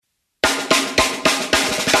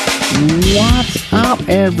What's up,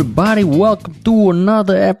 everybody? Welcome to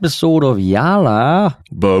another episode of Yala,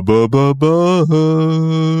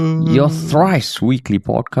 your thrice weekly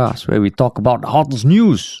podcast where we talk about the hottest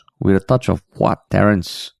news with a touch of what,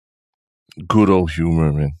 Terrence? Good old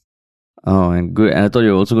humor, man. Oh, and good. And I thought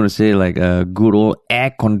you were also going to say like good old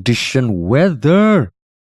air-conditioned weather.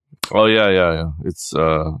 Oh yeah. It's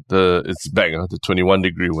back. The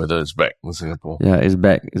 21-degree weather is back in Singapore. Yeah, it's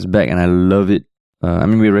back, and I love it.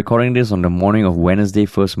 We're recording this on the morning of Wednesday,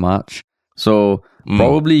 1st March. So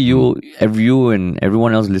probably you and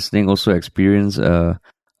everyone else listening also experienced a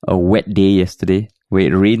wet day yesterday where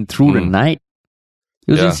it rained through the night.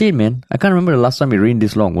 It was insane, man. I can't remember the last time it rained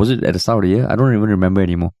this long. Was it at the start of the year? I don't even remember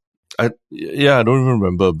anymore. I don't even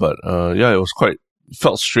remember, but it was quite. It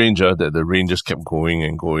felt stranger that the rain just kept going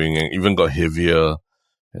and even got heavier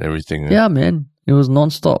and everything. Yeah, man. It was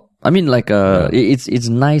non-stop. I mean, it's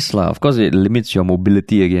nice lah. Of course, it limits your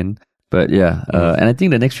mobility again. But yeah, and I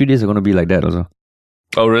think the next few days are going to be like that also.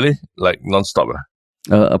 Oh, really? Like non-stop?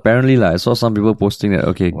 Apparently, I saw some people posting that,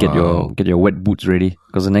 okay, get your wet boots ready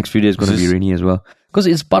because the next few days is going to be rainy as well. Because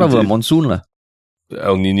it's part of a monsoon lah.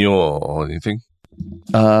 El Nino or anything?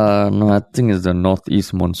 No, I think it's the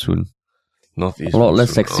northeast monsoon. Northeast a lot monsoon.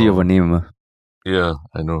 Less sexy of a name. Yeah,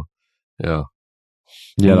 I know. Yeah.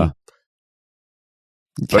 Yeah lah.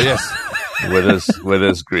 But yes,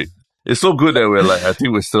 weather's great. It's so good that we're like, I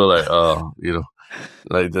think we're still like,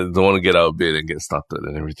 like don't want to get out of bed and get started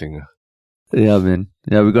and everything. Yeah, man.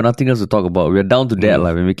 Yeah, we got nothing else to talk about. We're down to that.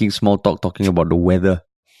 Like, we're making small talk, talking about the weather.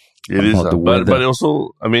 It is, but it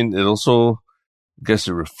also, guess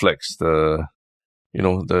it reflects the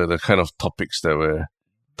kind of topics that we're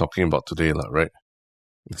talking about today, right?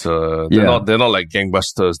 It's they're not like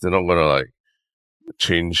gangbusters. They're not gonna like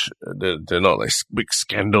change. They're not like big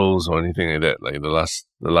scandals or anything like that. Like the last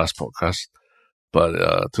podcast,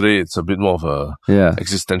 but today it's a bit more of a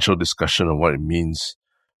existential discussion of what it means.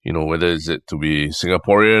 Whether is it to be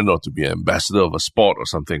Singaporean or to be an ambassador of a sport or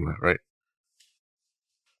something, right?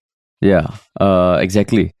 Yeah,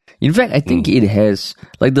 exactly. In fact, I think it has,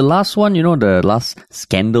 like the last one, the last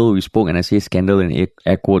scandal we spoke, and I say scandal in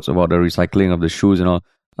air quotes about the recycling of the shoes and all.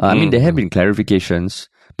 There have been clarifications,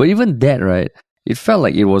 but even that, right, it felt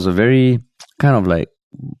like it was a very kind of like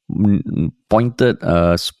pointed,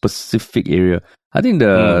 specific area. I think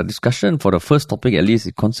the discussion for the first topic, at least,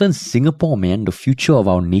 it concerns Singapore, man, the future of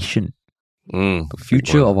our nation. The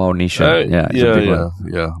future of our nation. Yeah.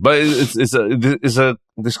 But it's a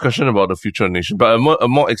discussion about the future of the nation, but a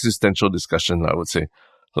more existential discussion, I would say.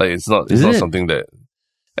 Like it's not something that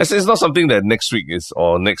next week is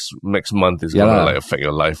or next month is gonna like affect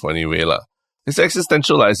your life anyway lah. It's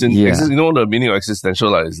existential, as in the meaning of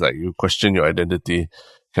existential is like you question your identity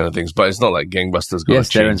kind of things, but it's not like gangbusters. Yes,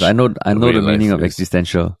 Terrence, I know the meaning of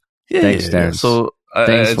existential. Thanks, Terrence. So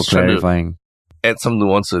thanks for clarifying. Add some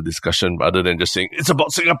nuance to the discussion rather than just saying it's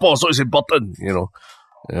about Singapore, so it's important. Yeah.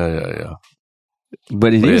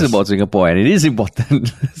 But it is about Singapore, and it is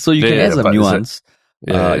important. So you can add some nuance.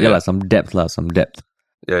 Some depth.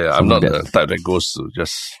 Yeah. I'm not the type that goes to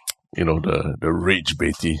just the rage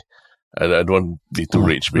baity. I don't want to be too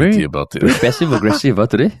rage baity about it. Very passive aggressive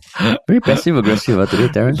today.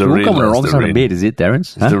 Terrence. You woke up on the wrong side of the bed, is it,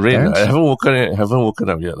 Terrence? It's the rain. Terrence? I haven't woken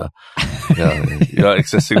up yet. Yeah, you're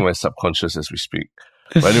accessing my subconscious as we speak.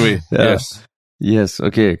 But anyway, yes. Yes,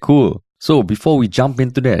 okay, cool. So before we jump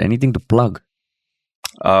into that, anything to plug?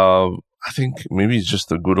 I think maybe it's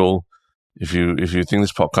just a good old, if you think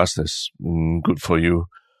this podcast is good for you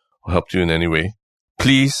or helped you in any way,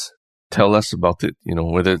 please tell us about it,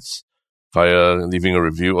 whether it's via leaving a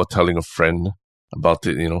review or telling a friend about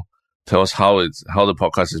it, tell us how the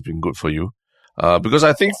podcast has been good for you. Because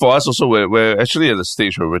I think for us also, we're actually at a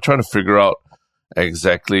stage where we're trying to figure out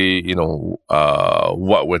exactly,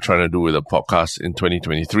 what we're trying to do with the podcast in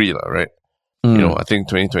 2023, right? I think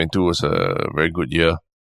 2022 was a very good year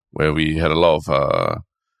where we had a lot of,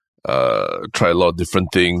 try a lot of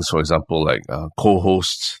different things. For example, like,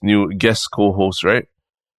 co-hosts, new guest co-hosts, right?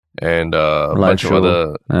 And a bunch of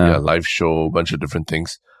other live show, a bunch of different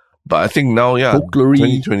things. But I think now,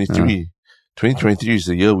 2023 is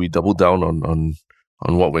the year we double down on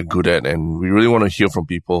what we're good at, and we really want to hear from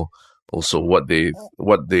people also what they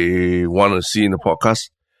want to see in the podcast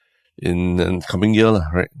in the coming year,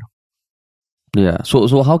 right? Yeah.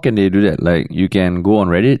 So how can they do that? Like, you can go on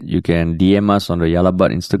Reddit, you can DM us on the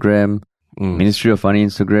Yalabat Instagram, Ministry of Funny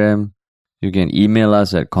Instagram. You can email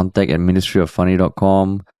us at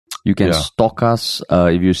contact@ministryoffunny.com. You can stalk us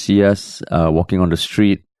if you see us walking on the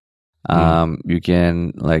street. You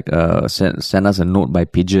can send us a note by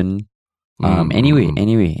pigeon.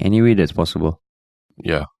 Anyway that's possible.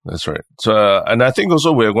 Yeah, that's right. So, and I think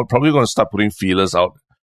also we're probably going to start putting feelers out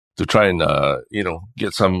to try and,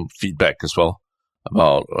 get some feedback as well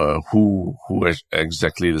about who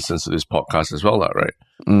exactly listens to this podcast as well, right?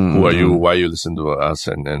 Who are you? Why you listen to us?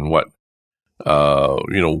 And what,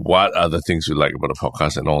 what are the things you like about the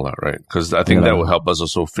podcast and all that, right? Because I think that will help us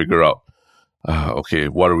also figure out, okay,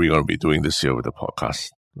 what are we going to be doing this year with the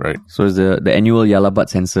podcast, right? So it's the annual Yalabat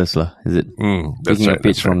census, lah. Is it? That's taking right, a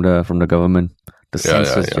page from the government. The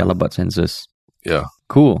census, Yalabat census. Yeah.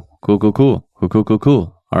 Cool.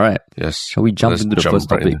 All right. Yes. Shall we jump into the first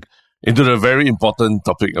topic? Into the very important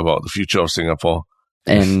topic about the future of Singapore.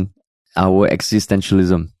 And our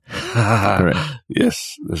existentialism. Correct.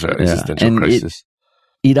 Yes, that's right. Existential crisis.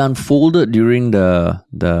 It unfolded during the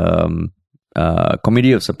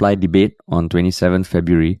Committee of Supply debate on 27th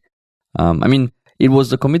February. It was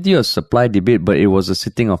the Committee of Supply debate, but it was a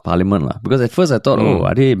sitting of Parliament. Because at first I thought,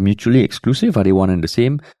 are they mutually exclusive? Are they one and the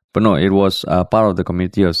same? But no, it was part of the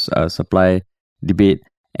Committee of Supply debate.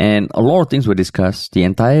 And a lot of things were discussed. The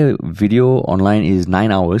entire video online is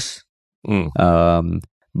 9 hours.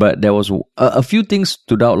 But there was a few things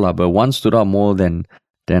stood out, but one stood out more than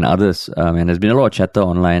others. And there's been a lot of chatter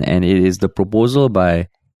online. And it is the proposal by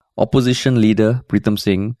opposition leader Pritam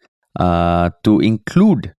Singh to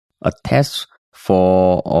include a test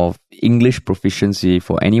of English proficiency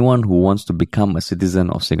for anyone who wants to become a citizen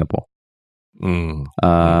of Singapore.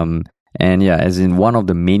 And yeah, as in one of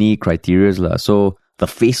the many criteria. So the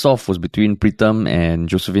face-off was between Pritam and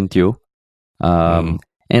Josephine Teo. And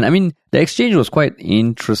the exchange was quite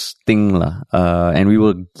interesting. And we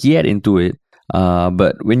will get into it.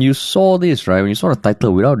 But when you saw this, right, when you saw the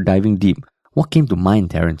title without diving deep, what came to mind,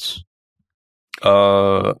 Terence?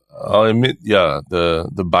 I'll admit,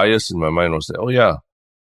 the bias in my mind was that,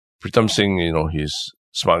 Pritam Singh, he's a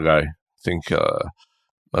smart guy. I think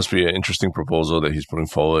must be an interesting proposal that he's putting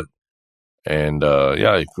forward. And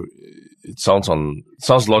it sounds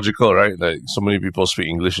logical, right? Like so many people speak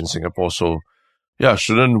English in Singapore, so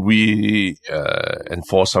shouldn't we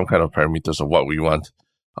enforce some kind of parameters of what we want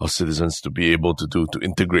our citizens to be able to do to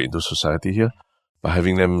integrate into society here by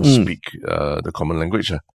having them speak the common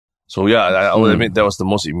language? So I will admit that was the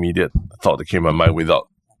most immediate thought that came to my mind without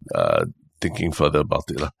thinking further about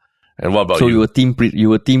it. And what about you? So you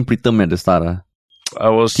were team Pritam at the start, I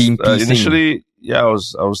was team initially. I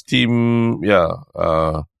was team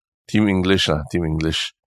team English. Team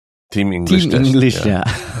English. Team English.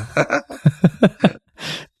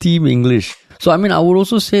 Team English. So I would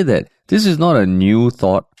also say that this is not a new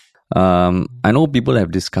thought. I know people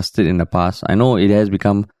have discussed it in the past. I know it has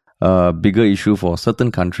become a bigger issue for certain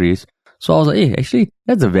countries. So I was like, hey, actually,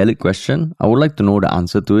 that's a valid question. I would like to know the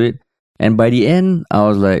answer to it. And by the end, I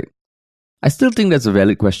was like, I still think that's a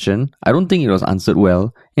valid question. I don't think it was answered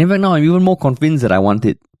well. In fact, now I'm even more convinced that I want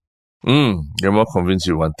it. You're more convinced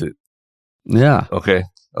you want it. Yeah. Okay.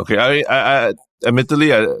 I admittedly,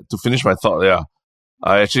 to finish my thought,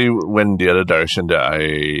 I actually went the other direction that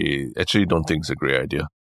I actually don't think is a great idea.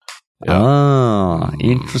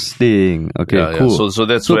 Interesting. Okay, cool. So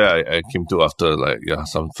that's where I came to after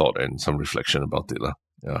some thought and some reflection about it.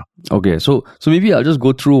 Yeah. Okay, so maybe I'll just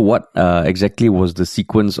go through what exactly was the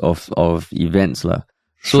sequence of events. So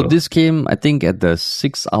Sure. this came, I think, at the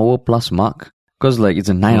 6 hour plus mark. Because it's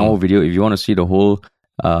a 9 hour video if you want to see the whole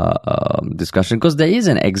discussion. Because there is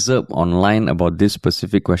an excerpt online about this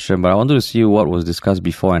specific question, but I wanted to see what was discussed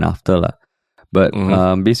before and after. But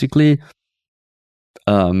basically,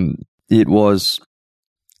 it was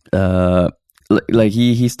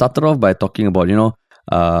he started off by talking about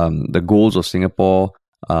the goals of Singapore,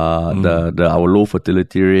 our low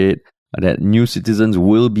fertility rate, that new citizens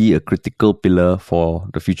will be a critical pillar for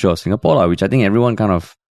the future of Singapore, which I think everyone kind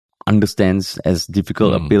of understands, as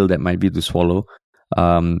difficult a pill that might be to swallow.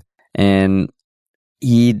 And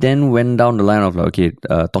he then went down the line of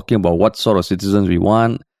talking about what sort of citizens we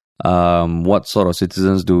want. What sort of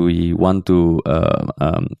citizens do we want to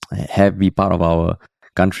have be part of our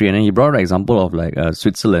country? And then he brought an example of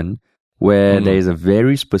Switzerland, where there is a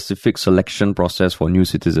very specific selection process for new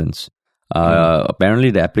citizens.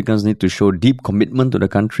 Apparently, the applicants need to show deep commitment to the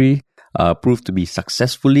country, prove to be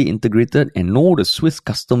successfully integrated, and know the Swiss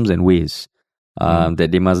customs and ways. That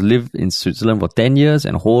they must live in Switzerland for 10 years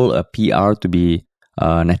and hold a PR to be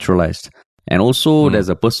naturalized. And also, there's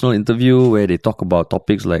a personal interview where they talk about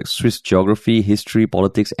topics like Swiss geography, history,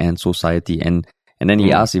 politics, and society. And then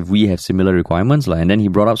he asked if we have similar requirements. And then he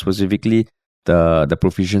brought up specifically the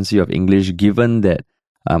proficiency of English, given that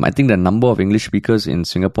I think the number of English speakers in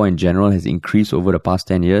Singapore in general has increased over the past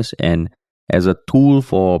 10 years. And as a tool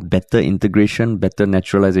for better integration, better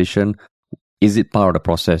naturalization, is it part of the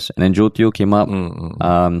process? And then Jyotio came up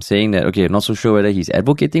saying that, okay, not so sure whether he's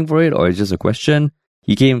advocating for it or it's just a question.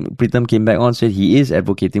 Pritam came back on, said he is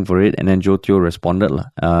advocating for it, and then Jyotio responded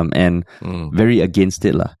and very against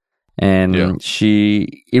it. And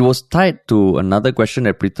it was tied to another question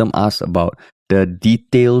that Pritam asked about the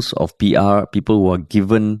details of PR, people who are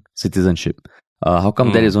given citizenship. How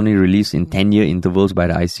come that is only released in 10-year intervals by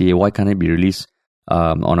the ICA? Why can't it be released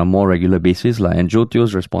on a more regular basis? And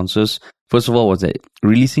Jyotio's responses, first of all, was that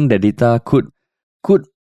releasing the data could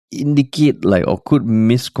indicate or could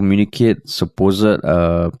miscommunicate supposed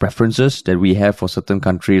preferences that we have for certain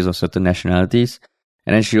countries or certain nationalities.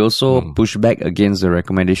 And then she also pushed back against the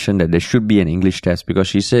recommendation that there should be an English test, because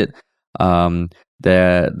she said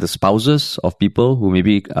the spouses of people who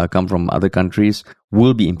maybe come from other countries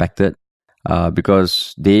will be impacted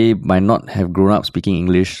because they might not have grown up speaking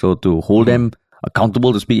English. So to hold them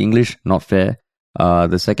accountable to speak English, not fair.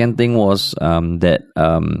 The second thing was that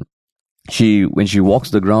when she walks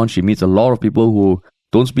the ground, she meets a lot of people who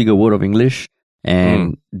don't speak a word of English,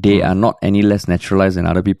 and they are not any less naturalized than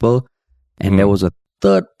other people. And there was a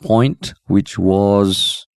third point, which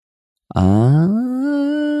was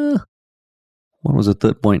what was the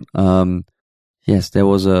third point? Yes, there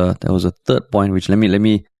was a third point, which let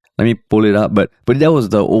me pull it up. But that was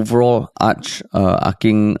the overall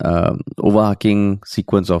overarching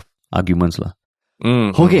sequence of arguments, lah.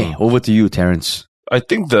 Okay, over to you, Terence. I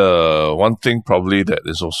think the one thing probably that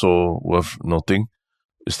is also worth noting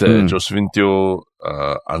is that Josephine Teo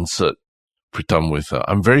answered Pritam with,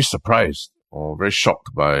 I'm very surprised or very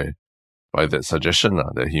shocked by that suggestion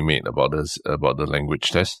that he made about the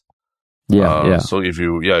language test. So if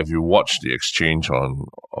you watch the exchange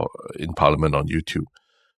in Parliament on YouTube,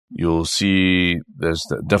 you'll see there's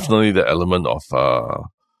definitely the element of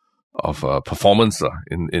performance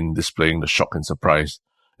in displaying the shock and surprise.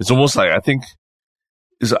 It's almost like,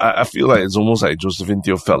 I feel like it's almost like Josephine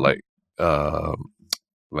Teo felt like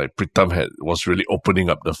Pritam was really opening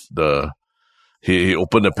up he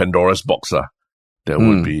opened the Pandora's box that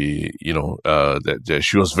would be, that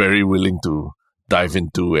she was very willing to dive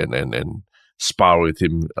into and spar with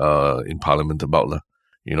him in Parliament about,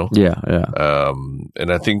 And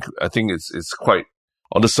I think it's quite,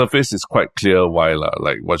 on the surface, it's quite clear why,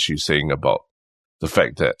 like what she's saying about the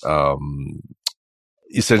fact that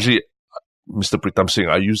essentially, Mr. Pritam Singh,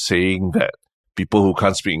 are you saying that people who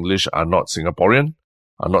can't speak English are not Singaporean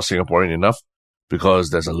enough? Because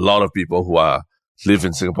there's a lot of people who live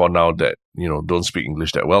in Singapore now that, don't speak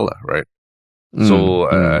English that well, right?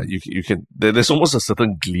 You can, there's almost a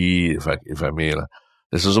certain glee, if I may,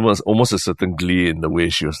 there's almost a certain glee in the way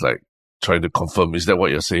she was like trying to confirm, is that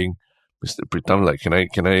what you're saying, Mr. Pritam? Like, can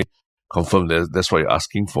I confirm that's why you're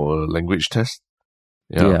asking for a language test?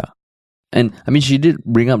 Yeah. And I mean, she did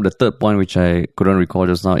bring up the third point, which I couldn't recall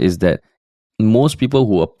just now, is that most people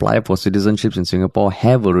who apply for citizenships in Singapore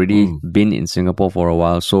have already been in Singapore for a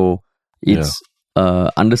while. So it's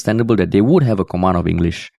understandable that they would have a command of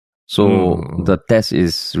English. So the test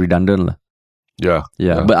is redundant. Yeah.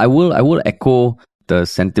 But I will echo the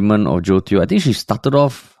sentiment of Jyotio. I think she started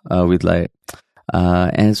off with like,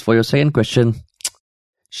 as for your second question,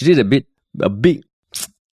 she did a big, that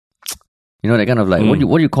kind of like, what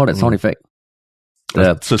do you call that sound effect?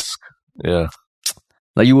 The tusk. Yeah.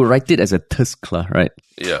 Like you would write it as a tusk, right?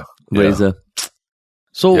 Yeah. But it's a...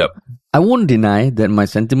 So, I won't deny that my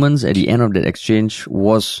sentiments at the end of that exchange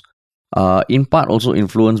was in part also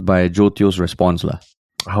influenced by Jyotio's response.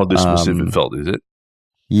 How dismissive it felt, is it?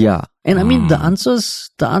 Yeah. And I mean, the answers,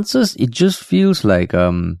 it just feels like,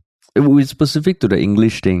 it's specific to the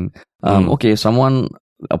English thing. Okay, someone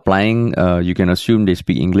applying, you can assume they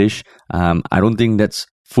speak English. I don't think that's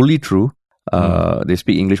fully true. They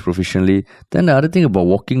speak English proficiently. Then the other thing about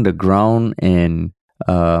walking the ground, and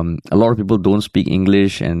a lot of people don't speak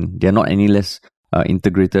English and they're not any less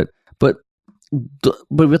integrated. But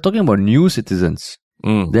we're talking about new citizens.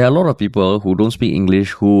 There are a lot of people who don't speak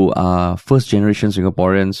English who are first generation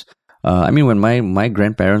Singaporeans. I mean, when my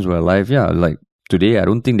grandparents were alive, like today, I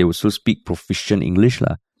don't think they would still speak proficient English.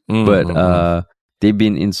 But they've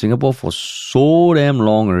been in Singapore for so damn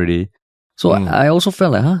long already. So I also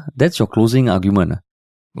felt like, that's your closing argument.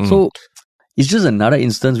 So it's just another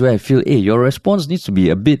instance where I feel, hey, your response needs to be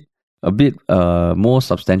a bit more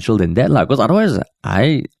substantial than that, because otherwise,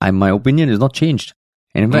 my opinion is not changed.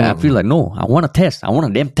 And in fact, I feel like, no, I want a test. I want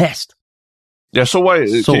a damn test. Yeah. So why?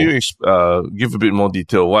 Can you give a bit more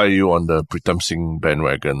detail? Why are you on the Pritam Singh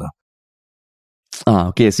bandwagon?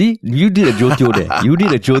 Okay. See, you did a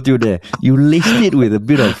Jyotio there. You laced it with a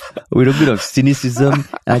bit of cynicism,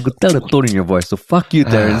 and I could tell the tone in your voice. So fuck you,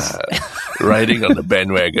 Terence. riding on the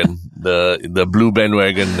bandwagon, the blue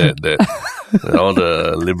bandwagon that all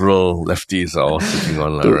the liberal lefties are all sitting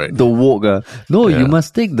on, right? The woke. No, Yeah. you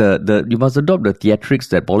must take you must adopt the theatrics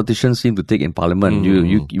that politicians seem to take in parliament.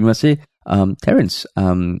 You must say, Terence,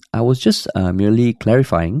 I was just merely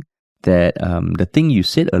clarifying that the thing you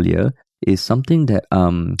said earlier is something that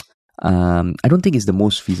I don't think is the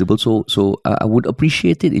most feasible. So I would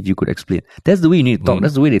appreciate it if you could explain. That's the way you need to talk.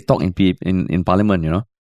 That's the way they talk in parliament, you know.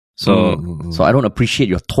 So I don't appreciate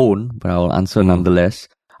your tone, but I will answer nonetheless.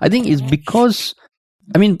 I think it's because,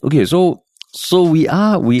 I mean, okay, so we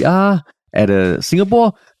are at a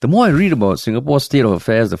Singapore. The more I read about Singapore's state of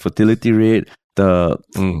affairs, the fertility rate, the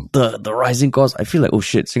rising costs, I feel like, oh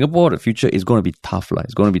shit, Singapore, the future is going to be tough.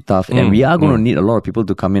 It's going to be tough, and we are going to need a lot of people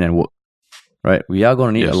to come in and work. Right, we are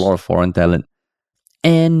going to need a lot of foreign talent,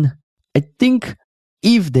 and I think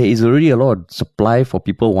if there is already a lot of supply for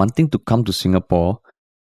people wanting to come to Singapore,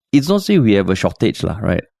 it's not say we have a shortage,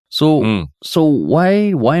 right? So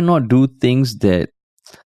why not do things that,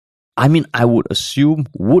 I mean, I would assume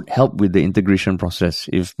would help with the integration process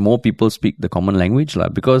if more people speak the common language,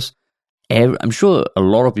 because I'm sure a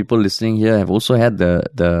lot of people listening here have also had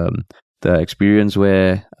the experience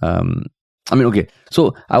where I mean, okay,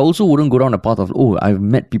 so I also wouldn't go down the path of, I've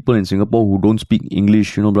met people in Singapore who don't speak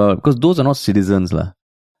English, blah, blah, because those are not citizens,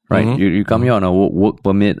 right? You come here on a work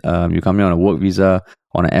permit, you come here on a work visa,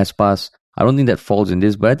 on an S-pass. I don't think that falls in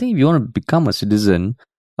this, but I think if you want to become a citizen,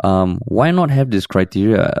 why not have this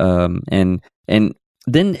criteria? And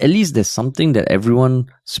then at least there's something that everyone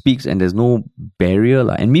speaks and there's no barrier,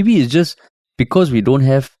 and maybe it's just because we don't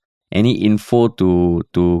have any info to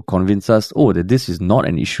convince us, that this is not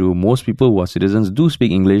an issue. Most people who are citizens do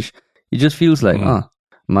speak English. It just feels like,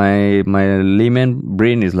 my layman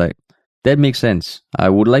brain is like, that makes sense. I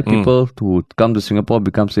would like people to come to Singapore,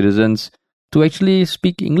 become citizens, to actually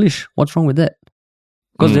speak English. What's wrong with that?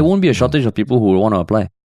 Because there won't be a shortage of people who want to apply.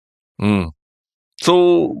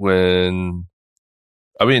 So when,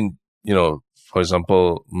 I mean, for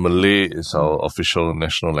example, Malay is our official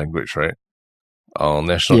national language, right? Our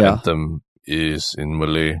national anthem is in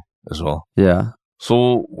Malay as well. Yeah.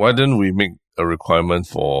 So why didn't we make a requirement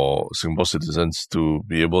for Singapore citizens to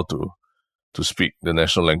be able to speak the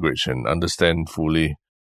national language and understand fully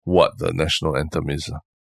what the national anthem is?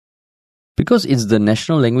 Because it's the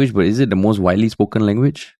national language, but is it the most widely spoken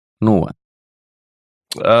language? No.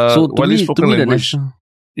 So widely spoken language.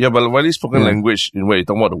 Yeah, but widely spoken language in where you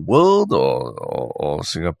talking about the world or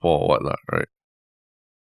Singapore or what, right?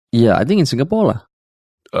 Yeah, I think in Singapore.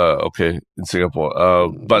 Okay, in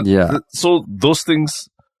Singapore. But so those things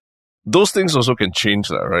also can change,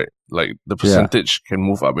 right? Like the percentage can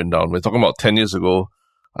move up and down. We're talking about 10 years ago,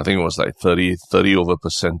 I think it was like 30%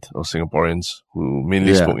 of Singaporeans who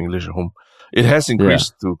mainly spoke English at home. It has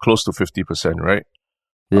increased to close to 50%, right?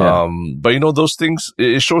 Yeah. But those things,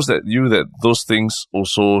 it shows that those things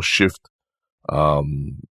also shift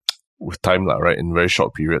with time, right? In very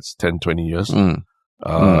short periods, 10, 20 years. And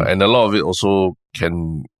a lot of it also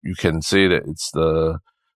you can say that it's the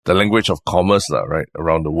language of commerce, right?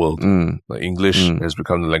 Around the world. Like English has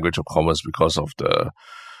become the language of commerce because of the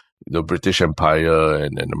British Empire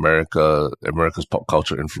and America's pop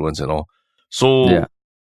culture influence and all. So,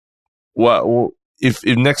 if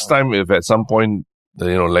next time, if at some point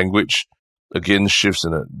the language again shifts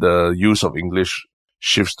and the use of English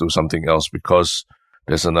shifts to something else because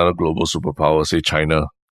there's another global superpower, say China,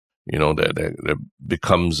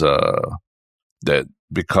 that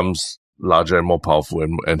becomes larger and more powerful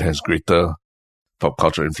and has greater pop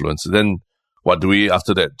culture influence. Then what do we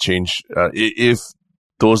after that change? If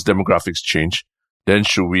those demographics change, then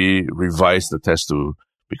should we revise the test to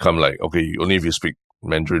become like, okay, only if you speak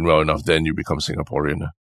Mandarin well enough, then you become Singaporean?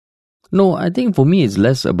 No, I think for me it's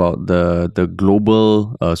less about the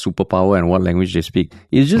global superpower and what language they speak.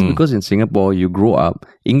 It's just because in Singapore you grow up,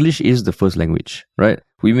 English is the first language, right?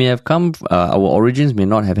 We may have our origins may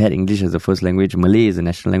not have had English as the first language. Malay is the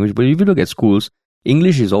national language, but if you look at schools,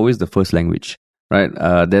 English is always the first language, right?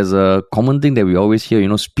 There's a common thing that we always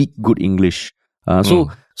hear, speak good English. So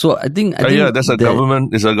I think there's a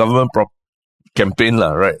government campaign,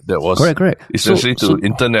 right? That was correct. Essentially to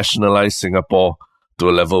internationalize Singapore to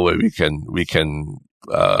a level where we can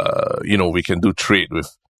do trade with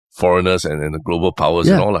foreigners and the global powers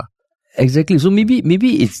and all that. Exactly. So maybe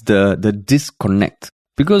it's the disconnect.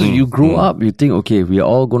 Because you grow up, you think, okay, we are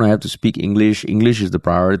all going to have to speak English. English is the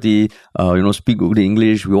priority. Speak good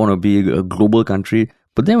English. We want to be a global country.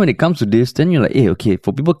 But then when it comes to this, then you're like, hey, okay,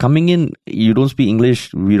 for people coming in, you don't speak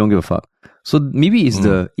English, we don't give a fuck. So maybe it's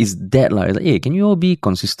that like, hey, can you all be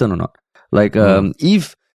consistent or not? Like,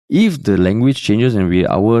 if if the language changes and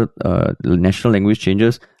our national language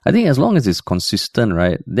changes, I think as long as it's consistent,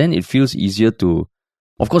 right, then it feels easier to.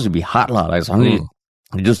 Of course, it'd be hard lah. Like suddenly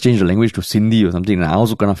you just change the language to Sindhi or something, and I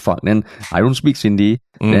also gonna fuck. Then I don't speak Sindhi.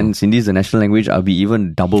 Then Sindhi is the national language. I'll be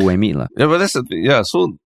even double whammy lah. Yeah, but that's the thing. Yeah,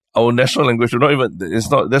 so our national language,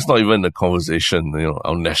 that's not even a conversation,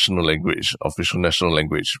 our national language, official national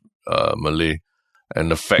language, Malay,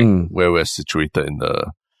 and the fact where we're situated in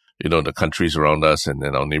the, the countries around us, and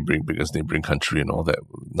then our biggest neighboring country and all that.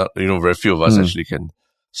 Not, very few of us actually can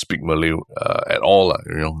speak Malay at all,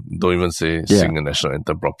 don't even sing a national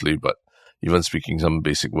anthem properly, but even speaking some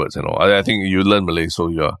basic words and all. I think you learn Malay, so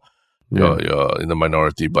you're in the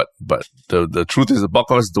minority, but the truth is the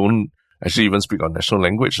bulk of us don't actually even speak our national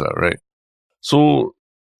language, right? So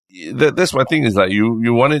that's my thing, is that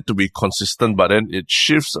you want it to be consistent, but then it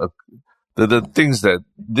shifts. The things that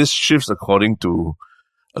this shifts according to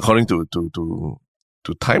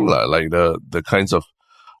time, like the kinds of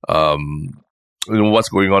what's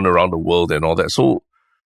going on around the world and all that. So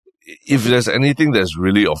if there's anything that's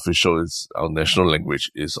really official, it's our national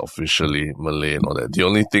language is officially Malay and all that. The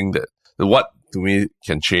only thing what to me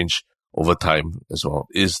can change over time as well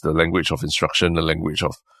is the language of instruction, the language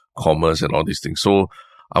of commerce and all these things. So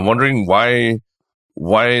I'm wondering why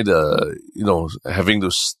the, having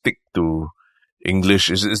to stick to English,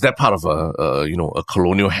 is that part of a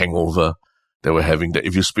colonial hangover that we're having, that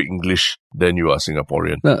if you speak English, then you are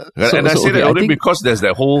Singaporean. I say that only because there's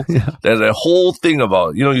that whole thing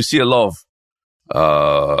about, you see a lot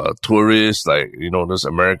of tourists, like, those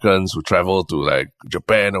Americans who travel to like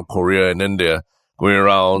Japan or Korea, and then they're going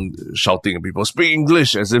around shouting at people, speak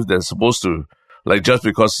English, as if they're supposed to, like, just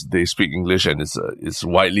because they speak English and it's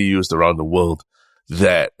widely used around the world,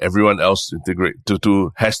 that everyone else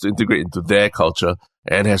has to integrate into their culture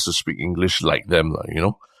and has to speak English like them,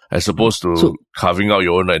 as opposed to carving out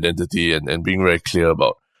your own identity and being very clear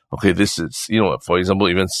about, okay, this is, for example,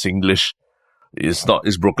 even Singlish is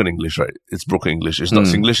broken English, right? It's broken English. It's not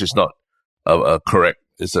Singlish. It's not correct.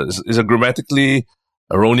 It's a grammatically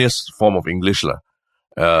erroneous form of English, lah.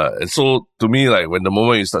 And so to me, like, when the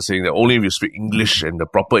moment you start saying that only if you speak English and the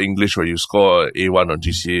proper English where you score A1 or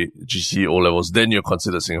GCE O levels, then you're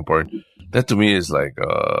considered Singaporean. That to me is like,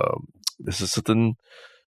 there's a certain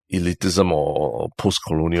elitism or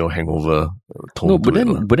post-colonial hangover tone. No, but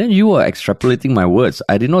then you are extrapolating my words.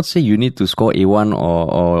 I did not say you need to score A1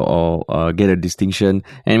 or get a distinction.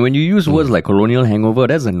 And when you use words like colonial hangover,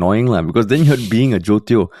 that's annoying lah, because then you're being a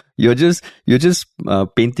jotio. You're just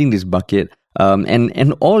painting this bucket.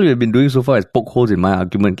 And all you've been doing so far is poke holes in my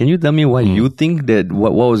argument. Can you tell me why you think that?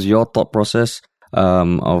 What was your thought process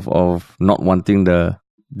of not wanting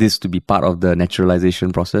this to be part of the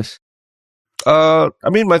naturalization process?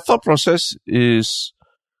 My thought process is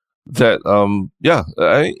that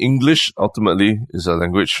English ultimately is a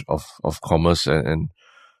language of commerce, and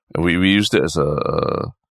we used it as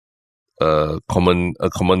a common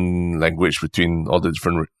language between all the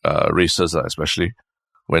different races, especially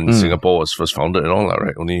when Singapore was first founded and all that,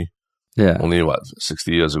 right? Only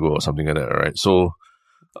 60 years ago or something like that, right? So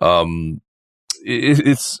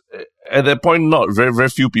it's at that point not very, very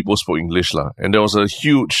few people spoke English, lah, and there was a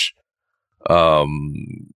huge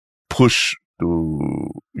push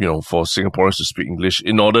to, for Singaporeans to speak English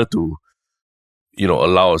in order to,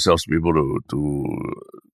 allow ourselves to be able to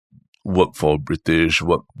work for British,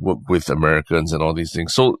 work with Americans and all these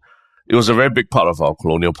things. So it was a very big part of our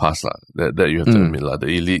colonial past, that you have to admit, the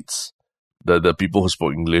elites, the people who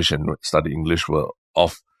spoke English and studied English were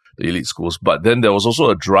of the elite schools. But then there was also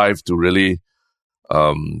a drive to really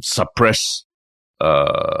suppress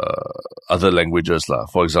other languages,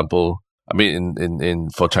 for example.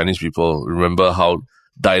 For Chinese people, remember how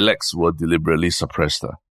dialects were deliberately suppressed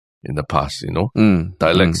in the past,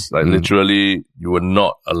 Dialects, literally, you were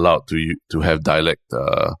not allowed to have dialect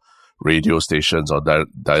radio stations or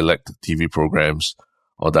dialect TV programs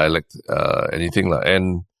or dialect anything.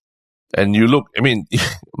 And you look,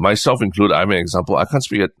 myself included, I'm an example. I can't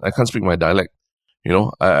speak my dialect.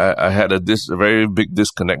 I had a very big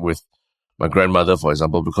disconnect with my grandmother, for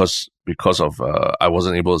example, because of I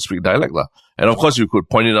wasn't able to speak dialect, lah. And of course, you could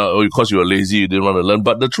point it out, because you were lazy, you didn't want to learn.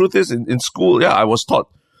 But the truth is, in school, I was taught,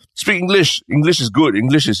 speak English. English is good.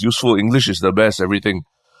 English is useful. English is the best. Everything.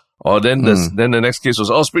 Or then the next case was,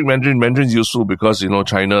 speak Mandarin. Mandarin's useful because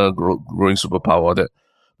China growing superpower, all that.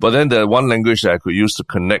 But then the one language that I could use to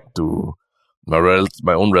connect to my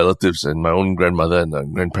own relatives and my own grandmother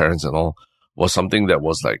and grandparents and all was something that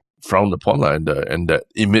was like frowned upon, and that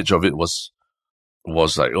image of it was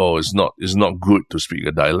like, it's not good to speak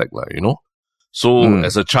a dialect, So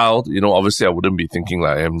as a child, obviously I wouldn't be thinking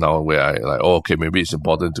like I am now, where I like, oh, okay, maybe it's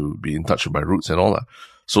important to be in touch with my roots and all that.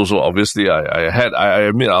 So obviously I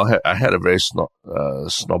admit I had a very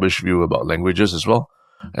snobbish view about languages as well.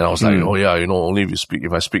 And I was like, oh yeah, only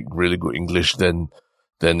if I speak really good English, then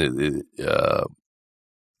I'll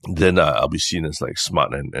be seen as like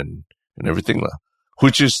smart and everything lah.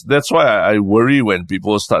 That's why I worry when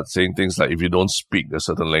people start saying things like, if you don't speak a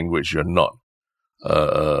certain language, you're not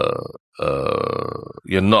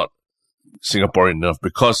Singaporean enough,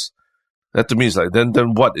 because that to me is like, then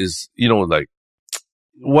what is,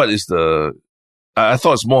 what is I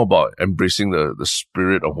thought it's more about embracing the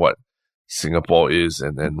spirit of what Singapore is,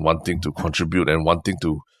 and wanting to contribute and wanting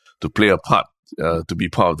to play a part, to be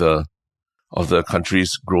part of the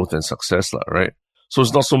country's growth and success, right? So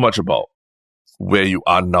it's not so much about where you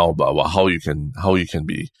are now, but about how you can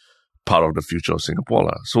be part of the future of Singapore.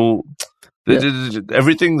 So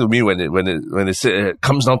everything to me, when it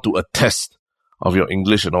comes down to a test of your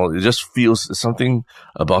English and all, it just feels something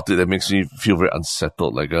about it that makes me feel very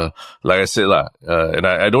unsettled. Like I said, and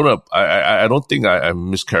I don't think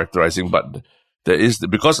I'm mischaracterizing, but there is,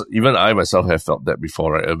 because even I myself have felt that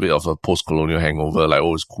before, right? A bit of a post-colonial hangover, like,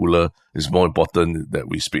 oh, it's cooler, it's more important that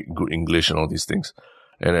we speak good English and all these things.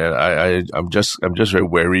 And I'm just very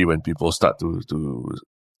wary when people start to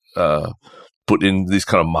put in these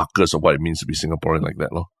kind of markers of what it means to be Singaporean like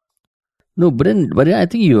that, no? No, but then I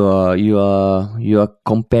think you are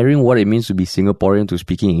comparing what it means to be Singaporean to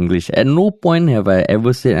speaking English. At no point have I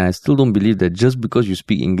ever said, and I still don't believe, that just because you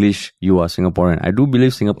speak English, you are Singaporean. I do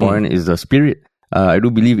believe Singaporean is the spirit. I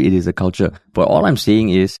do believe it is a culture. But all I'm saying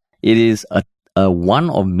is, it is a one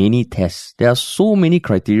of many tests. There are so many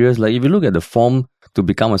criteria. Like if you look at the form to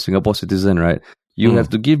become a Singapore citizen, right? You have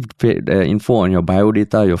to give info on your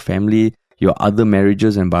biodata, your family, your other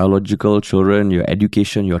marriages and biological children, your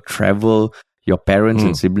education, your travel, your parents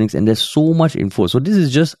and siblings, and there's so much info. So this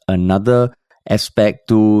is just another aspect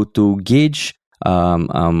to gauge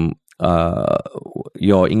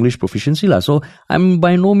your English proficiency lah. So I'm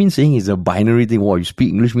by no means saying it's a binary thing. Wow, you speak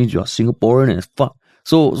English means you're Singaporean as fuck.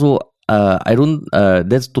 So I don't.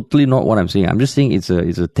 That's totally not what I'm saying. I'm just saying it's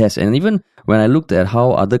a test. And even when I looked at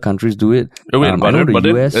how other countries do it, I know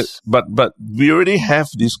the US. But we already have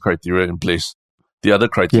these criteria in place. The other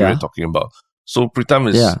criteria you're talking about. So Pritam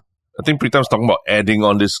is. Yeah. I think Pritam's talking about adding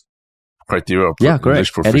on this criteria of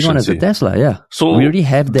English proficiency. Adding on as a test lah. Yeah. So we already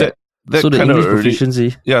have that. So the English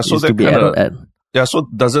proficiency. Yeah. So is that to be added. Yeah. So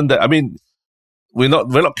doesn't that? I mean, we're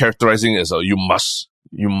not characterizing it as you must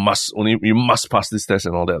pass this test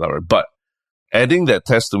and all that, right? But adding that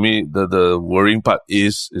test, to me, the worrying part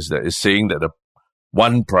is that it's saying that the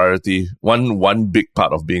one priority, one big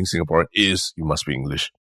part of being Singaporean is you must speak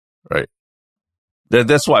English, right?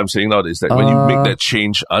 That's what I'm saying now, is that when you make that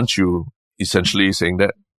change, aren't you essentially saying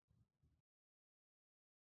that?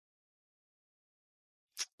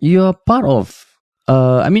 You're part of,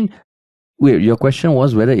 wait, your question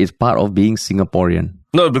was whether it's part of being Singaporean.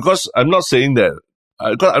 No, because I'm not saying that.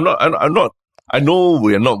 I'm not. I know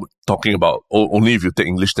we are not talking about only if you take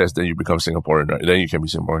English test then you become Singaporean, right? Then you can be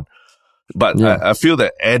Singaporean. But I feel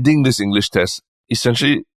that adding this English test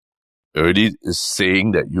essentially already is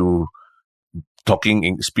saying that you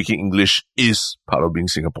speaking English is part of being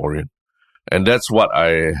Singaporean, and that's what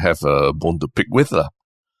I have a bone to pick with, lah.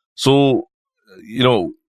 So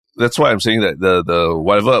that's why I'm saying that the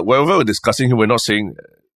whatever we're discussing here, we're not saying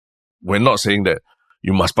that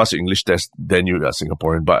you must pass your English test, then you are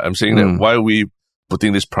Singaporean. But I'm saying that why are we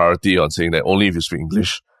putting this priority on saying that only if you speak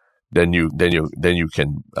English, then you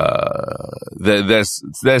can. There's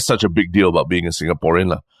such a big deal about being a Singaporean,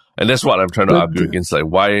 lah. And that's what I'm trying to argue against. Like,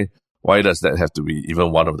 why does that have to be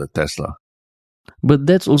even one of the tests, lah? But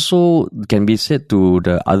that's also can be said to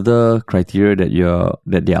the other criteria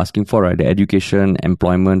that they're asking for, right? The education,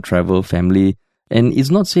 employment, travel, family. And it's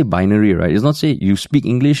not say binary, right? It's not say you speak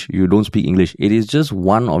English, you don't speak English. It is just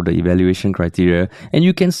one of the evaluation criteria. And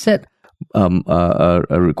you can set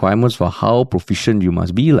requirements for how proficient you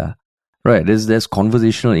must be, lah. Right? There's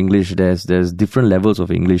conversational English, there's different levels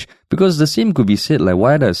of English. Because the same could be said, like,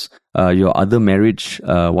 why does your other marriage,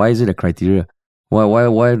 why is it a criteria?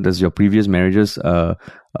 Why does your previous marriages why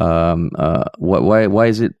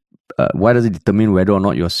is it why does it determine whether or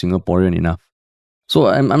not you're Singaporean enough? So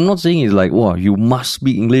I'm not saying it's like, wow, you must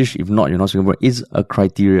speak English, if not, you're not Singaporean. It's a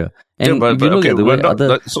criteria. And if you look at the way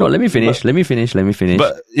let me finish.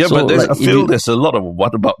 But I feel there's a lot of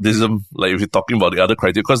whataboutism, like if you're talking about the other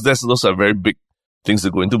criteria, because those are very big things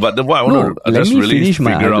to go into. But what I want to just really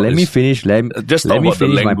figure out is, just talk about the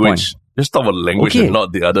language. Just talk about the language and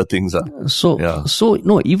not the other things. So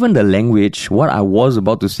no, even the language, what I was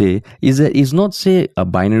about to say is that it's not, say, a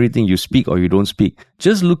binary thing, you speak or you don't speak.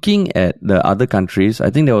 Just looking at the other countries, I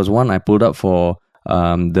think there was one I pulled up for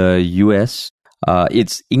the US.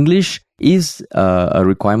 It's English is a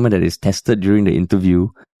requirement that is tested during the interview.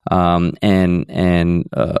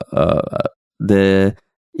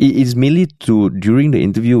 It is mainly during the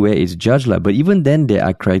interview where it's judged, but even then there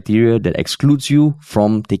are criteria that excludes you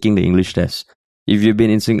from taking the English test. If you've been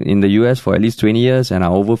in the US for at least 20 years and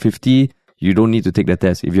are over 50, you don't need to take the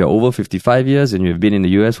test. If you're over 55 years and you've been in the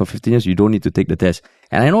US for 15 years, you don't need to take the test.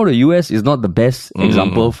 And I know the US is not the best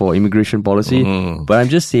example for immigration policy, but I'm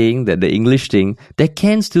just saying that the English thing, there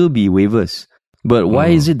can still be waivers. But why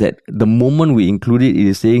is it that the moment we include it, it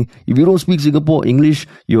is saying, if you don't speak Singapore English,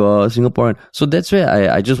 you are Singaporean? So that's where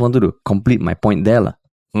I just wanted to complete my point there.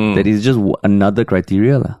 That is just another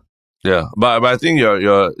criteria. Yeah, but I think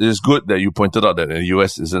it's good that you pointed out that the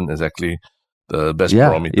US isn't exactly the best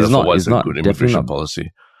barometer for what's a good immigration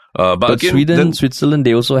policy. But again, Sweden, Switzerland,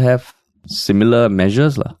 they also have similar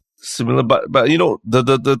measures. Similar, but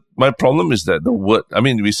my problem is that the word, I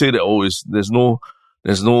mean, we say that,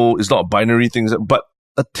 it's not a binary thing, but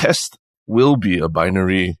a test will be a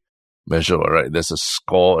binary measure, right? There's a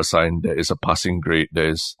score assigned, there is a passing grade,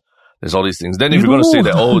 there's all these things. Then if you're going to say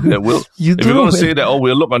that,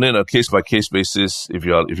 we'll look on it on a case by case basis. If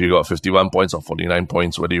you got 51 points or 49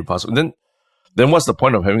 points, whether you pass, then what's the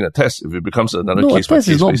point of having a test if it becomes another case by case basis? A test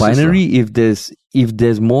is not binary if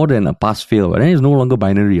there's more than a pass fail, but then it's no longer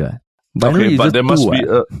binary. Binary but there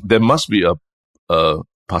must be a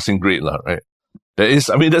passing grade, right? That's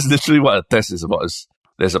literally what a test is about.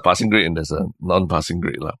 There's a passing grade and there's a non-passing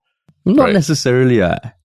grade. Not necessarily.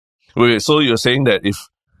 Wait, so you're saying that if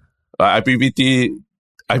IPPT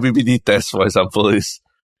test, for example, is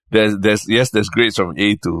there's grades from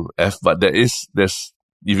A to F, but there's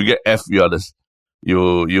if you get F,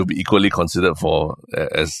 you'll be equally considered for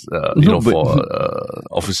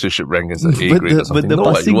officership rank as an A grade or something.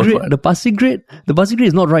 But the passing grade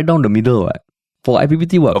is not right down the middle. For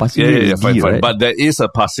IPPT, passing grade is D, fine. right? But there is a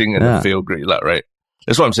passing and a fail grade, right?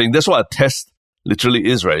 That's what I'm saying. That's what a test literally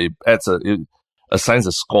is, right? It assigns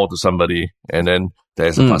a score to somebody, and then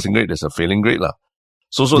there's a passing grade, there's a failing grade,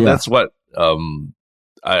 So that's what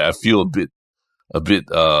I feel a bit.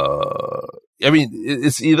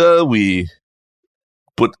 It's either we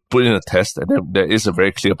put in a test and then there is a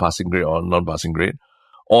very clear passing grade or non-passing grade,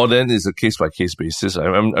 or then it's a case by case basis.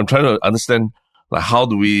 I'm trying to understand how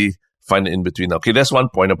do we find it in between. Okay, that's one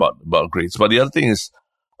point about grades. But the other thing is,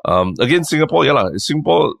 again, Singapore,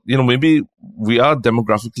 Singapore, maybe we are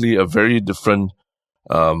demographically a very different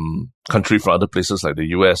country from other places like the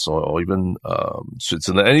US or even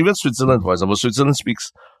Switzerland. And even Switzerland, for example, Switzerland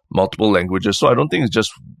speaks multiple languages. So I don't think it's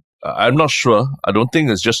just, I'm not sure. I don't think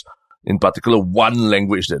it's just in particular one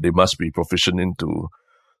language that they must be proficient in to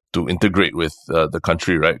integrate with the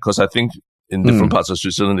country, right? Because I think in different parts of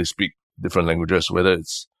Switzerland, they speak different languages, whether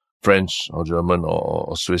it's French or German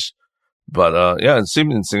or Swiss. But and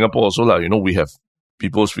same in Singapore also, we have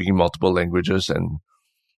people speaking multiple languages and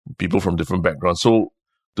people from different backgrounds. So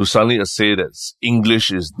to suddenly say that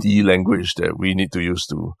English is the language that we need to use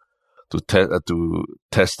to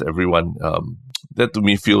test everyone, that to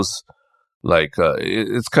me feels like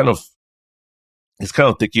it's kind of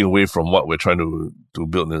taking away from what we're trying to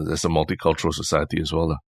build as a multicultural society as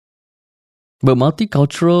well. But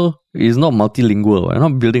multicultural is not multilingual. We're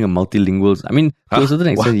not building a multilingual. I mean, to a certain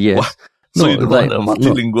extent, yes. What? So you don't want a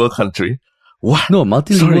multilingual country? What? No,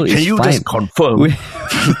 multilingual is fine. Can you just confirm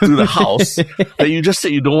to the house that you just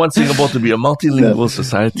said you don't want Singapore to be a multilingual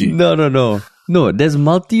society? No. No, there's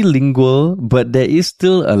multilingual, but there is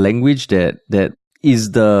still a language there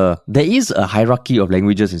is a hierarchy of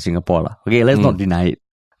languages in Singapore. Okay, let's not deny it.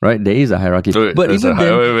 Right? There is a hierarchy. So but even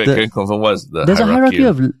then, can you confirm what's the there's hierarchy? There's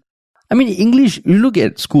a hierarchy of... I mean, English, you look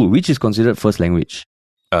at school, which is considered first language.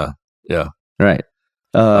 Yeah. Right.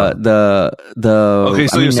 Okay,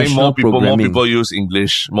 so you're saying more people use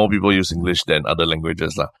English than other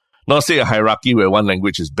languages, lah. Not say a hierarchy where one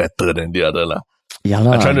language is better than the other, lah. Yeah,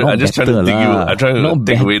 lah. I'm just trying to dig you. I'm trying to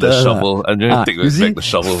take away the shovel. I'm trying to take back the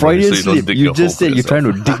shovel. Freudian slip. You just said you're trying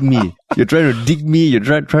to dig me. You're trying to dig me. You're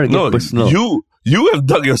trying to get personal. You have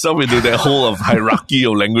dug yourself into that hole of hierarchy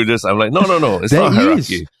of languages. I'm like, no. It's not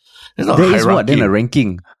hierarchy. It's not hierarchy. There is what? Then a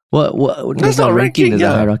ranking. What? There's not a ranking. There's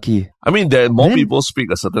a hierarchy. I mean, more people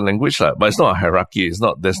speak a certain language, but it's not a hierarchy. It's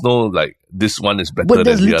not. There's no this one is better than the other. But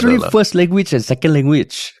there's literally first language and second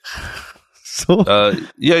language. So but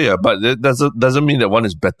that doesn't mean that one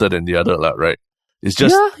is better than the other, right? It's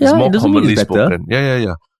just it's more commonly spoken.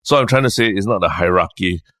 Yeah. So I'm trying to say it's not a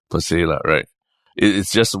hierarchy per se, right?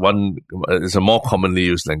 It's just it's a more commonly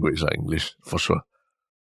used language, English, for sure.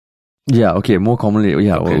 Yeah, okay, more commonly,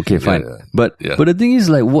 yeah, okay, fine. Yeah. But the thing is,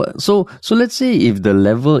 like, what? So let's say if the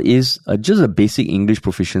level is just a basic English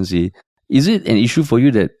proficiency, is it an issue for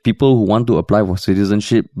you that people who want to apply for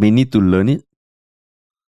citizenship may need to learn it?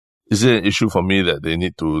 Is it an issue for me that they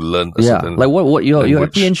need to learn a certain like what your language?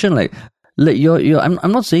 apprehension, like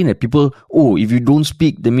I'm not saying that people, if you don't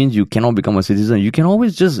speak, that means you cannot become a citizen. You can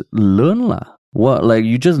always just learn lah. What, like,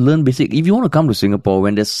 you just learn basic. If you want to come to Singapore,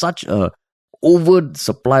 when there's such a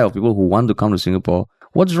oversupply of people who want to come to Singapore,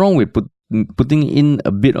 what's wrong with putting in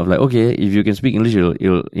a bit of, like, okay, if you can speak English,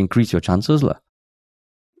 it'll increase your chances lah.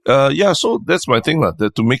 Yeah, so that's my thing lah.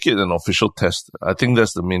 To make it an official test, I think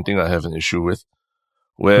that's the main thing I have an issue with.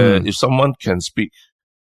 Where if someone can speak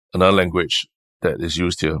another language that is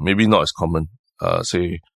used here, maybe not as common,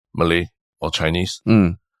 say Malay or Chinese,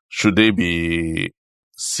 should they be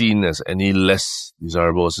seen as any less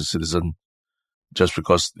desirable as a citizen just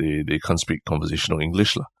because they can't speak conversational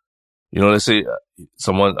English lah? Let's say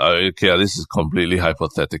someone, this is completely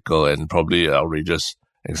hypothetical and probably an outrageous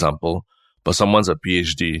example, but someone's a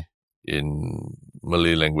PhD in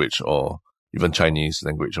Malay language or even Chinese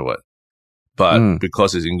language or what. But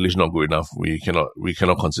because his English not good enough, we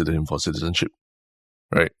cannot consider him for citizenship,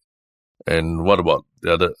 right? And what about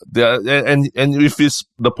the other? And if it's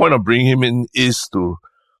the point of bringing him in is to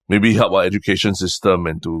maybe help our education system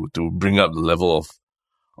and to bring up the level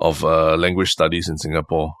of language studies in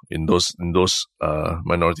Singapore in those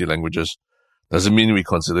minority languages, doesn't mean we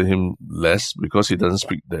consider him less because he doesn't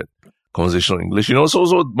speak that conversational English.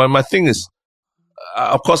 So my thing is,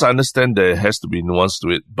 of course, I understand there has to be nuance to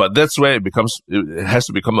it, but that's where it has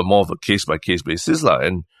to become more of a case by case basis lah.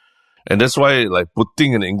 And that's why, like,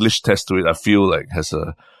 putting an English test to it, I feel like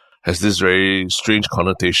has this very strange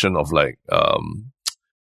connotation of, like,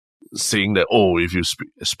 saying that, if you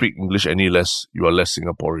speak English any less, you are less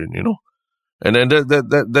Singaporean, And then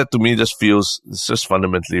that to me just feels, it's just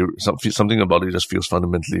fundamentally, something about it just feels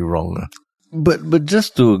fundamentally wrong. But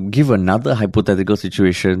just to give another hypothetical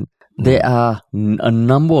situation, there are a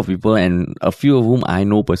number of people, and a few of whom I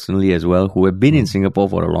know personally as well, who have been in Singapore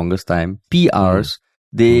for the longest time. PRs,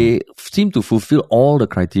 they seem to fulfill all the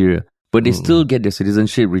criteria, but they still get their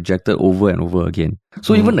citizenship rejected over and over again.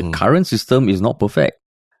 So even the current system is not perfect.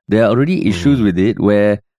 There are already issues with it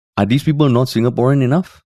where, are these people not Singaporean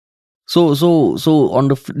enough? So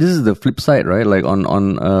this is the flip side, right? Like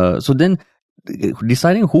so then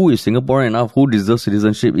deciding who is Singaporean enough, who deserves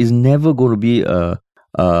citizenship is never going to be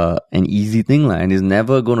an easy thing, and is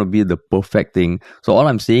never going to be the perfect thing. So all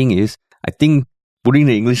I'm saying is, I think putting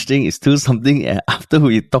the English thing is still something, after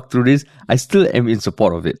we talk through this, I still am in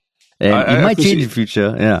support of it. And it might change in the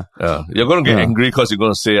future. Yeah. You're going to get angry because you're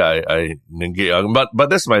going to say I negate. But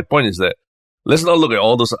that's my point, is that let's not look at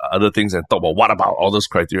all those other things and talk about what about all those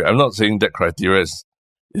criteria. I'm not saying that criteria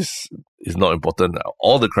is not important.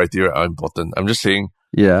 All the criteria are important. I'm just saying,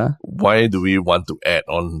 why do we want to add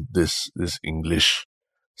on this English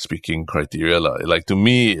speaking criteria? Like, to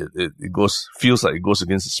me, it feels like it goes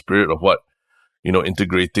against the spirit of what,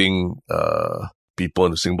 integrating people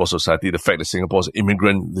into Singapore society. The fact that Singapore is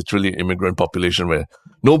literally immigrant population, where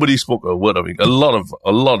nobody spoke a word of English. A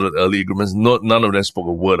lot of early immigrants, none of them spoke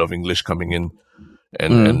a word of English coming in,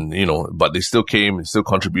 and but they still came, they still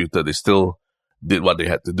contributed, they still did what they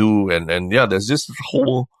had to do, and there's this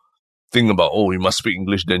whole thing about, you must speak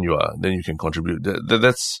English, then you can contribute.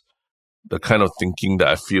 That's the kind of thinking that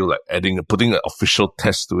I feel like putting an official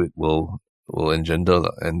test to it will engender,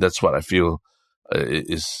 and that's what I feel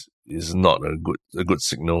is not a good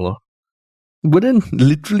signal. But then,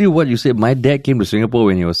 literally what you said, my dad came to Singapore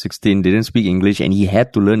when he was 16, didn't speak English, and he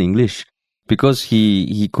had to learn English because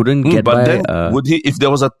he couldn't get by. But then, would he, if there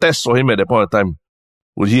was a test for him at that point of time,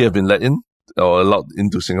 would he have been let in or allowed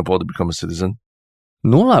into Singapore to become a citizen?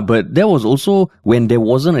 No lah, but there was also when there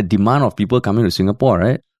wasn't a demand of people coming to Singapore,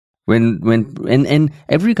 right? And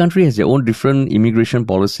every country has their own different immigration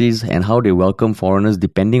policies and how they welcome foreigners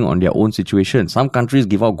depending on their own situation. Some countries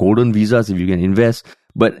give out golden visas if you can invest,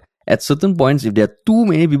 but at certain points, if there are too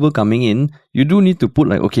many people coming in, you do need to put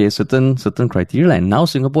certain criteria. And now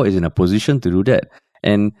Singapore is in a position to do that.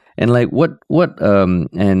 And like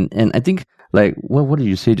and I think, like, what did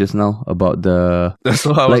you say just now about the? That's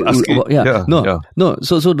what I was asking. No.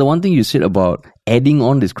 So the one thing you said about adding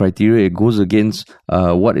on this criteria, it goes against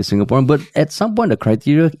what is Singaporean. But at some point, the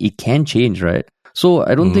criteria, it can change, right? So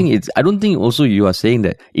I don't think also you are saying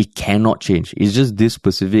that it cannot change. It's just this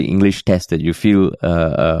specific English test that you feel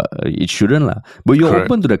it shouldn't lah. But you're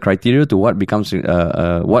open to the criteria to what becomes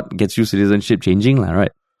what gets you citizenship changing lah,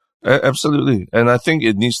 right? Absolutely. And I think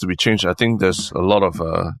it needs to be changed. I think there's a lot of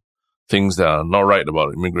things that are not right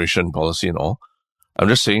about immigration policy and all. I'm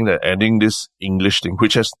just saying that adding this English thing,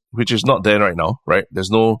 which is not there right now, right? There's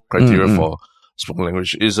no criteria for spoken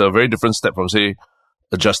language, is a very different step from, say,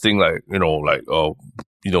 adjusting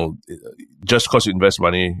just because you invest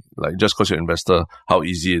money, like just because you're an investor, how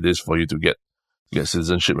easy it is for you to get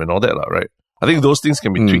citizenship and all that, right? I think those things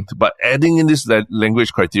can be tweaked, but adding in this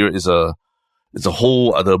language criteria is a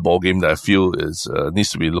whole other ballgame that I feel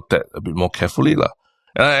needs to be looked at a bit more carefully, lah.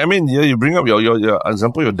 And I mean, yeah, you bring up your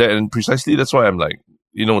example, your dad, and precisely that's why I'm like,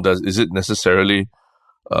 is it necessarily,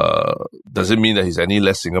 does it mean that he's any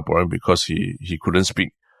less Singaporean because he couldn't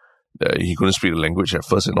speak the language at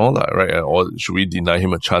first and all that, right? Or should we deny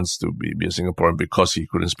him a chance to be a Singaporean because he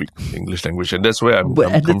couldn't speak the English language? And that's where I'm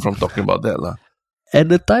coming from talking about that, lah. At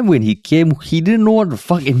the time when he came, he didn't know what the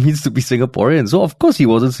fuck it means to be Singaporean. So of course he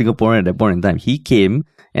wasn't Singaporean at that point in time. He came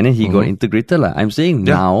and then he got integrated, lah. I'm saying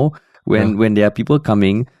now, when there are people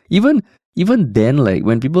coming, even then, like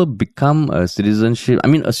when people become a citizenship, I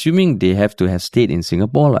mean, assuming they have to have stayed in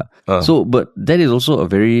Singapore, lah. So, but that is also a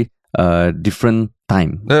very different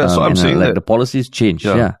time. Yeah, so I'm saying that the policies change.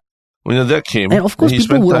 Yeah. When your dad came, and of course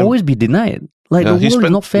people will always be denied. Like the world is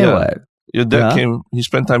not fair. Right? Your dad came. He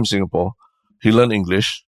spent time in Singapore. He learned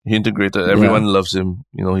English. He integrated. Everyone loves him.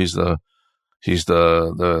 He's the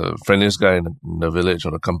friendliest guy in the village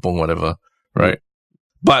or the kampong, whatever, right?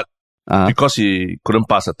 But because he couldn't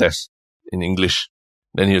pass a test in English,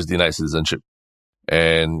 then he was denied citizenship.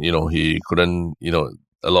 And, he couldn't,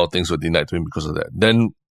 a lot of things were denied to him because of that.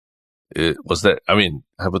 Then,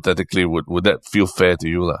 hypothetically, would that feel fair to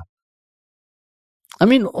you, lah? I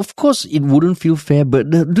mean, of course, it wouldn't feel fair, but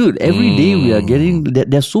dude, every day we are getting,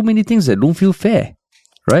 there's so many things that don't feel fair.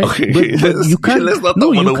 Right? Okay, but you can't. Let's not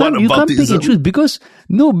No, talk about you can't pick and choose because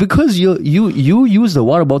you use the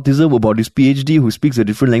whataboutism about this PhD who speaks a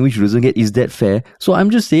different language who doesn't get. Is that fair? So I'm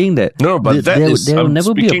just saying that there will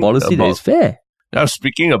never be a policy that is fair. I'm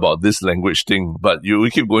speaking about this language thing, but we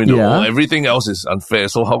keep going to everything else is unfair.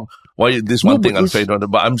 So why is this one thing unfair?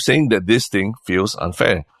 But I'm saying that this thing feels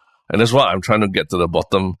unfair, and that's why I'm trying to get to the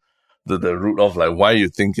bottom, the root of like why you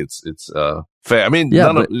think it's fair. I mean,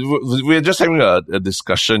 we're just having a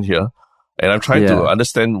discussion here, and I'm trying to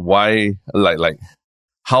understand why, like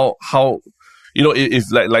how if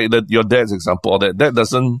your dad's example, that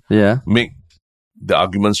doesn't make the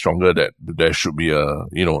argument stronger that there should be a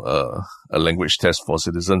language test for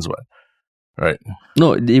citizens, right?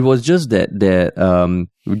 No, it was just that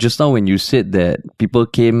just now when you said that people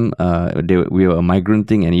came, we were a migrant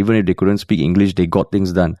thing, and even if they couldn't speak English, they got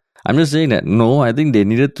things done. I'm just saying that, no, I think they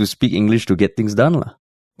needed to speak English to get things done.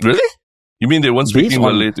 Really? You mean they weren't speaking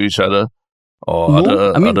Malay to each other? Or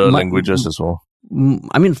other languages as well?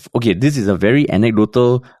 I mean, okay, this is a very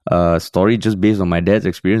anecdotal story just based on my dad's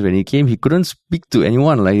experience. When he came, he couldn't speak to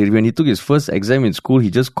anyone. Like when he took his first exam in school,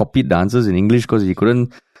 he just copied the answers in English because he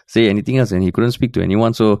couldn't say anything else and he couldn't speak to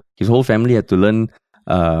anyone. So his whole family had to learn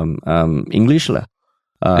English. But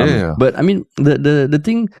I mean, the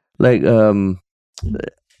thing,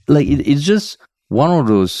 it's just one of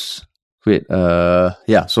those. Wait, so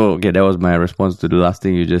okay, that was my response to the last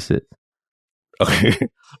thing you just said. Okay,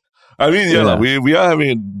 I mean, we are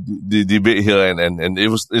having the debate here, and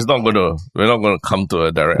we're not gonna come to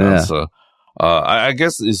a direct answer. I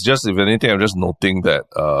guess it's just, if anything, I'm just noting that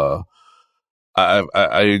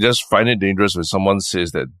I just find it dangerous when someone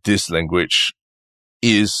says that this language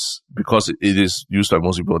is, because it is used by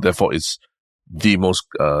most people, therefore it's the most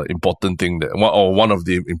important thing or one of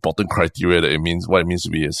the important criteria that what it means to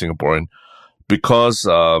be a Singaporean. Because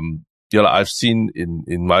I've seen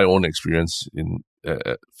in my own experience in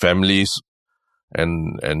families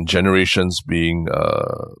and generations being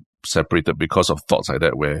separated because of thoughts like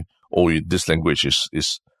that, where this language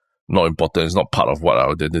is not important, it's not part of what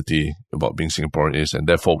our identity about being Singaporean is, and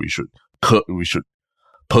therefore we should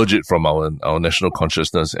purge it from our national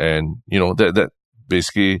consciousness, and that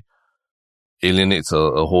basically alienates a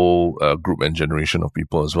whole group and generation of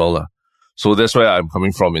people as well. So that's where I'm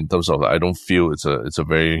coming from in terms of, I don't feel it's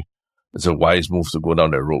a wise move to go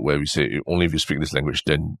down that road where we say only if you speak this language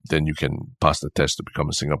then you can pass the test to become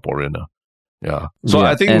a Singaporean. So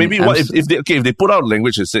I think maybe if they put out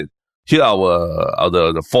language and said, here are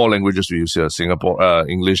the 4 languages we use here: Singapore,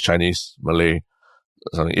 English, Chinese, Malay,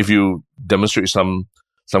 something. If you demonstrate some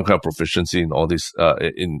kind of proficiency in all this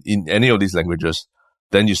in any of these languages,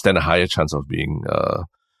 then you stand a higher chance of being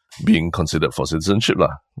considered for citizenship,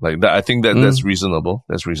 like that. I think that's reasonable.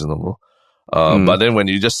 That's reasonable. But then when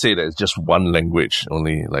you just say that it's just one language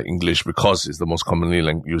only, like English, because it's the most commonly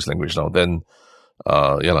used language now, then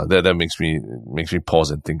that makes me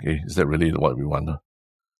pause and think, hey, is that really what we want?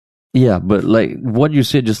 Yeah, but like what you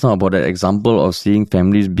said just now about that example of seeing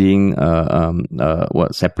families being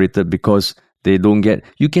separated because they don't get.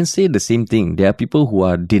 You can say the same thing. There are people who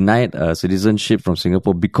are denied citizenship from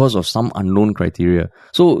Singapore because of some unknown criteria.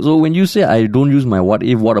 So when you say I don't use my what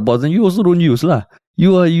if, what about, then you also don't use lah.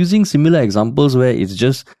 You are using similar examples where it's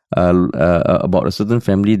just about a certain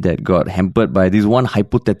family that got hampered by this one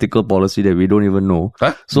hypothetical policy that we don't even know.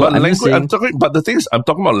 Huh? So but I'm just saying, but the thing is, I'm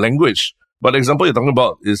talking about language. But the example you're talking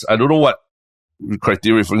about is, I don't know what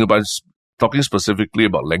criteria for you, but I'm talking specifically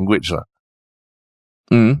about language.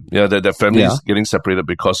 Yeah, that families getting separated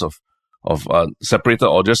because of separated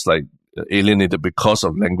or just like alienated because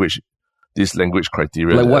of language, this language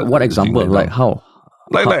criteria. Like what example? Like how?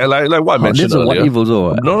 Like what I mentioned earlier. What if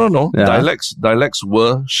also? No. Yeah. Dialects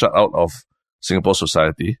were shut out of Singapore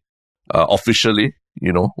society officially.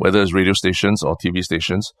 Whether it's radio stations or TV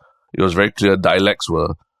stations, it was very clear dialects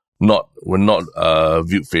were not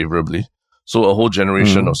viewed favorably. So a whole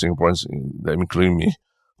generation of Singaporeans, including me,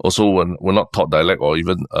 also were not taught dialect or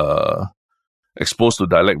even exposed to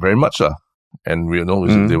dialect very much. And we know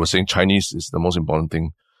they were saying Chinese is the most important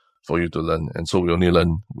thing for you to learn, and so we only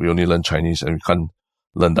learn Chinese and we can't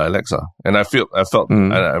learn dialects. And I felt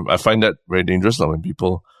and I find that very dangerous when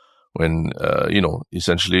people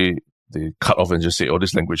essentially they cut off and just say, oh,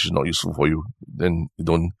 this language is not useful for you, then you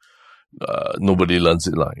don't. Nobody learns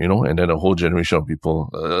it, and then a whole generation of people,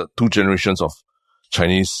 2 generations of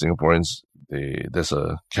Chinese Singaporeans, there's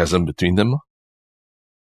a chasm between them.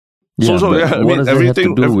 Yeah, what does that have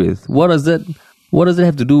to do with? What does that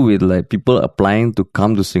have to do with like people applying to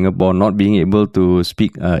come to Singapore not being able to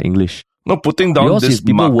speak English? No, putting down yours this is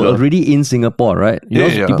people marker. were already in Singapore, right?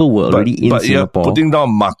 People were already in Singapore. Putting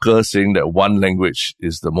down marker saying that one language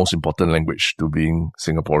is the most important language to being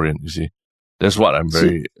Singaporean, you see. That's what I'm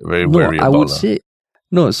very worried about.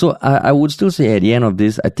 I would still say at the end of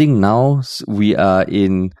this, I think now we are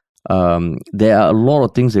in, there are a lot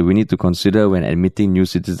of things that we need to consider when admitting new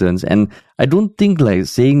citizens. And I don't think like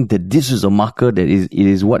saying that this is a marker that it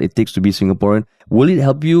is what it takes to be Singaporean. Will it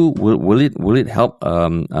help you? Will it help,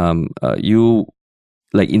 you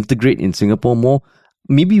like integrate in Singapore more?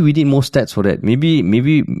 Maybe we need more stats for that. Maybe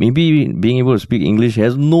being able to speak English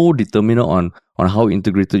has no determiner on how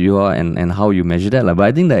integrated you are and how you measure that. But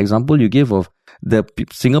I think the example you gave of the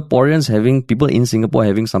Singaporeans people in Singapore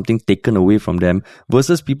having something taken away from them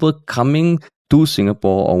versus people coming to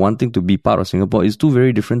Singapore or wanting to be part of Singapore is 2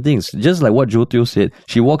 very different things. Just like what Jo Teo said,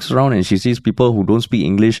 she walks around and she sees people who don't speak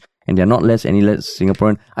English and they're not any less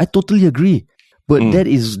Singaporean. I totally agree. But that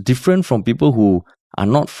is different from people who are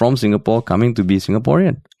not from Singapore coming to be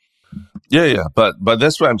Singaporean. Yeah. But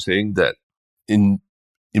that's why I'm saying that in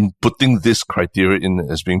putting this criteria in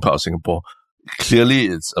as being part of Singapore, clearly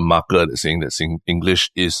it's a marker that's saying that English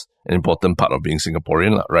is an important part of being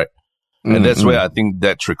Singaporean, right? And that's where I think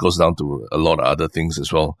that trickles down to a lot of other things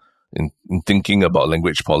as well in thinking about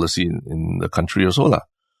language policy in the country as well.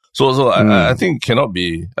 So I think it cannot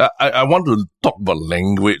be. I want to talk about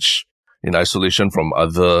language in isolation from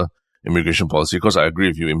other immigration policy, because I agree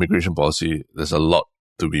with you, immigration policy, there's a lot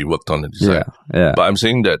to be worked on and decided. Yeah. But I'm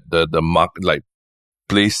saying that the mark, like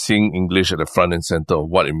placing English at the front and center of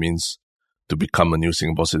what it means to become a new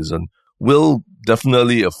Singapore citizen will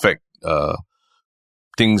definitely affect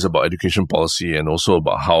things about education policy and also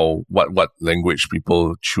about what language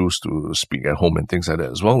people choose to speak at home and things like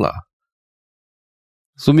that as well.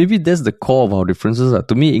 So maybe that's the core of our differences.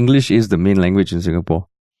 To me, English is the main language in Singapore.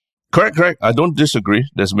 Correct. I don't disagree.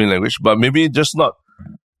 That's main language, but maybe just not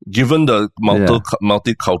given the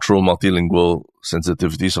multicultural, multilingual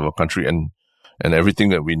sensitivities of our country and everything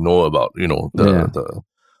that we know about,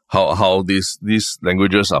 how these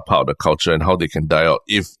languages are part of the culture and how they can die out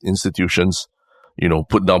if institutions,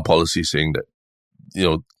 put down policies saying that,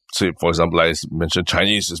 say for example, I mentioned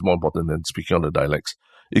Chinese is more important than speaking on the dialects.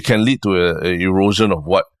 It can lead to a erosion of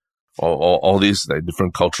what all these like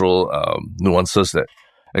different cultural nuances that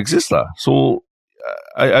exist. So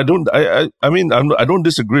I don't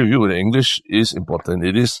disagree with you that English is important.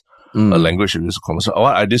 It is a language, it is a common. So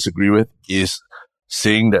what I disagree with is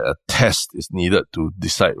saying that a test is needed to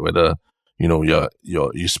decide whether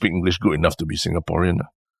you speak English good enough to be Singaporean.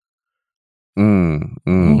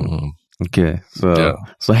 Okay, so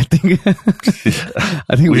I think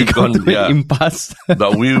we've gone to an impasse.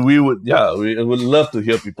 But we would love to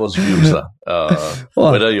hear people's views,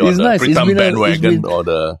 whether you're on the Pritam bandwagon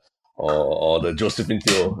or the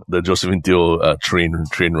Josephine Teo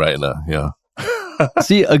train ride, yeah.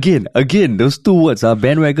 See, again, those 2 words,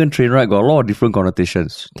 bandwagon, train ride, got a lot of different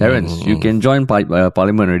connotations. Terence, you can join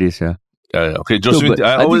Parliament already, yeah. Okay, Josephine. but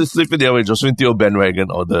I always flip it the other way. Josephine Teo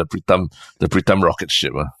bandwagon or the Pritam rocket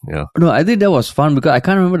ship. Yeah. No, I think that was fun because I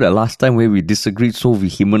can't remember the last time where we disagreed so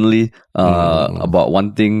vehemently about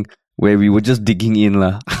one thing where we were just digging in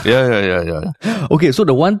lah. Yeah. Okay, so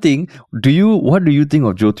the one thing, what do you think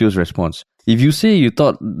of Jyotir's response? If you say you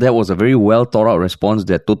thought that was a very well thought out response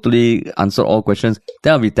that totally answered all questions,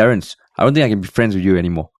 then I'll be Terence. I don't think I can be friends with you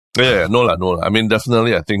anymore. Yeah, no lah. I mean,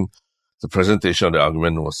 definitely, I think the presentation of the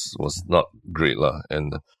argument was not great lah.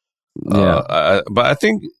 And but I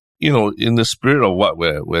think, in the spirit of what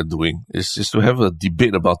we're doing is to have a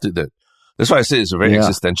debate about it. That's why I say it's a very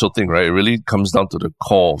existential thing, right? It really comes down to the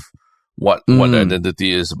core of what the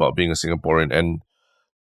identity is about being a Singaporean. And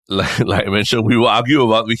like I mentioned, we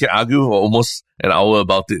can argue for almost an hour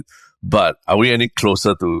about it. But are we any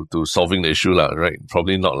closer to solving the issue lah? Right?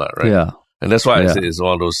 Probably not lah. Right? Yeah. And that's why I say it's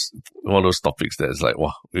one of those topics that is like,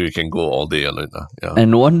 wow, we can go all day on it. Yeah. And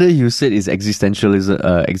no wonder you said it's existential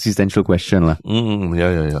question lah.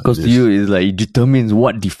 Yeah. Because to you, it's like it determines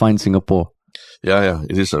what defines Singapore. Yeah.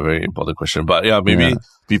 It is a very important question. But maybe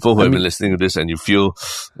people who have been listening to this and you feel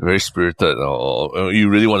very spirited or you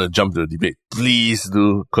really want to jump to the debate, please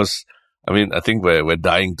do. Because I think we're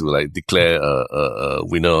dying to like declare a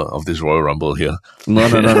winner of this Royal Rumble here. No.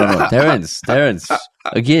 Terence.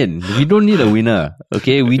 Again, we don't need a winner.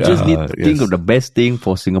 Okay, we just need to think of the best thing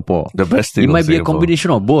for Singapore. The best thing. It might be a combination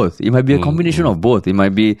of both. It might be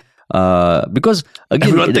because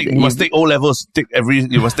again, you must take O levels.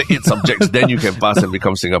 You must take 8 subjects. Then you can pass and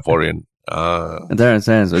become Singaporean. That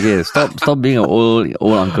sense. Okay, stop being an old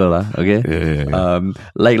uncle, okay? Yeah.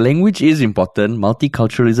 Like language is important.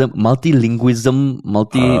 Multiculturalism, multilingualism,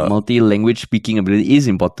 multi-language speaking ability is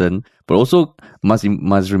important. But also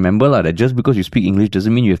must remember that just because you speak English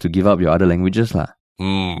doesn't mean you have to give up your other languages So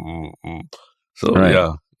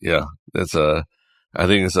right. Yeah. That's I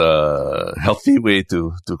think it's a healthy way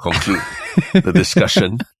to conclude the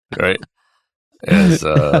discussion, right? As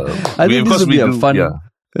I think this would be a fun. Yeah.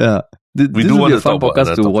 This would be a fun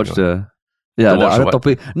podcast to watch the other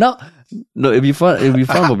topic. Now, no, it'd be fun. It'd be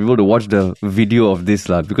fun for people to watch the video of this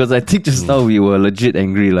because I think just now we were legit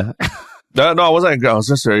angry No, I wasn't angry. I was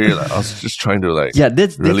just very. I was just trying to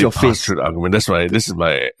that's really your pass face. through the argument. That's my. This is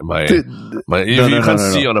my. If you can't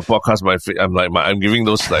see on the podcast my face, I'm giving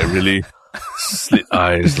those really slit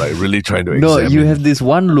eyes, really trying to examine. No, you have this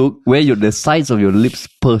one look where the sides of your lips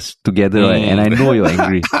pursed together, right? And I know you're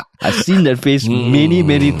angry. I've seen that face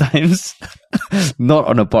many times. Not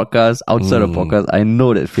on a podcast, outside a podcast. I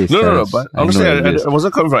know that face. No. But honestly, I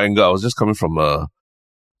wasn't coming from anger. I was just coming from what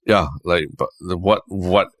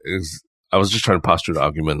is. I was just trying to pass through the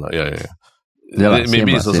argument.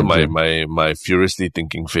 Maybe it's also my furiously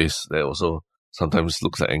thinking face that also sometimes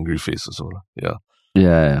looks like angry face also. Yeah.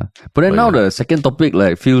 But then now the second topic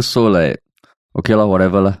feels so okay lah,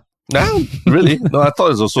 whatever lah. No, really? No, I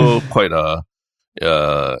thought it was also quite a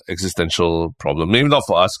existential problem. Maybe not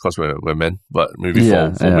for us because we're men, but maybe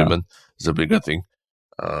for women it's a bigger thing.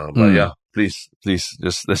 But please,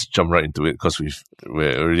 just let's jump right into it because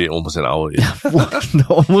we're already almost an hour in.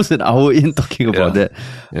 Almost an hour in talking about that.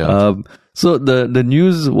 Yeah. So the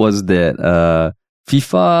news was that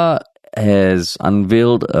FIFA has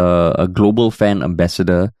unveiled a global fan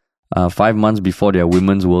ambassador 5 months before their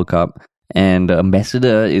Women's World Cup, and the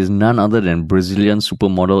ambassador is none other than Brazilian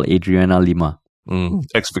supermodel Adriana Lima.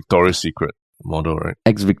 Ex-Victoria's Secret model, right?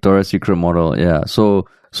 Ex-Victoria's Secret model, yeah. So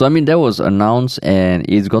that was announced, and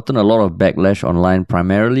it's gotten a lot of backlash online,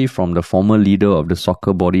 primarily from the former leader of the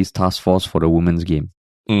soccer body's task force for the women's game.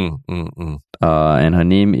 And her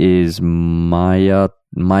name is Maya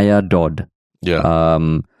Dodd. Yeah.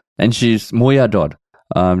 And she's Moya Dodd.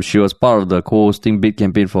 She was part of the co-hosting bid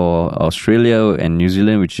campaign for Australia and New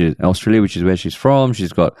Zealand, which is where she's from.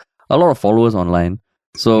 She's got a lot of followers online.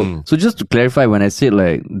 So just to clarify, when I said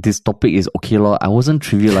this topic is okay law, I wasn't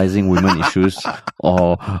trivializing women issues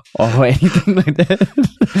or anything like that.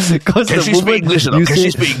 Can she speak English? Can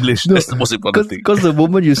she speak English? That's the most important thing. Because the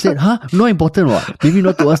moment you said, not important what? Maybe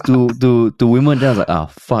not to us, to women. Then I was like,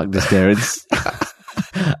 fuck this, Terence.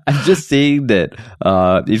 I'm just saying that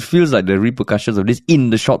it feels like the repercussions of this in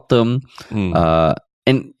the short term.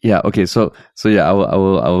 And yeah, okay, so yeah, I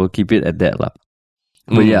will keep it at that lah.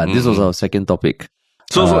 But this was our second topic.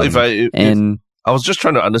 So I was just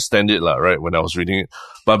trying to understand it right, when I was reading it.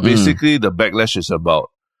 But basically, the backlash is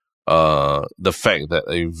about the fact that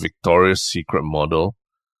a Victoria's Secret model,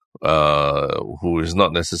 who is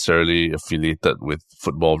not necessarily affiliated with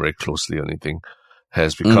football very closely or anything,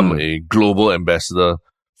 has become a global ambassador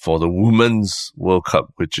for the Women's World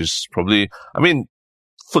Cup, which is probably,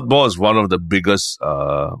 football is one of the biggest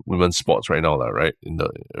women's sports right now, right?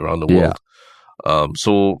 Around the world.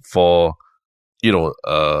 So for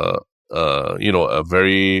a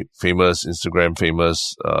very famous Instagram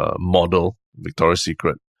model, Victoria's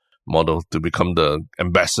Secret model, to become the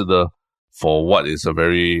ambassador for what is a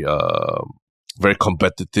very very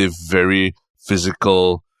competitive, very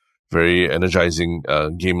physical, very energizing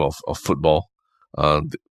game of football.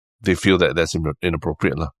 They feel that that's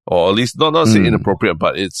inappropriate, or at least not say inappropriate,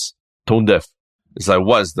 but it's tone deaf. It's like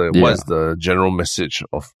what is the general message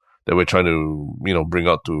that we're trying to bring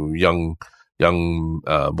out to young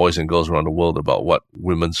boys and girls around the world about what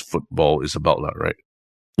women's football is about, right?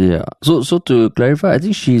 Yeah. So to clarify, I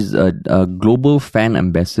think she's a global fan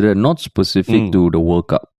ambassador, not specific to the World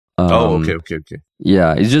Cup. Okay.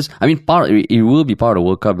 Yeah, it's just, I mean, it will be part of the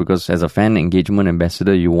World Cup because as a fan engagement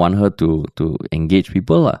ambassador, you want her to engage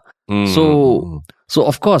people. So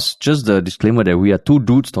of course, just the disclaimer that we are two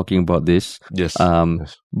dudes talking about this. Yes.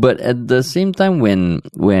 Yes. But at the same time, when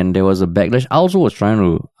there was a backlash, I also was trying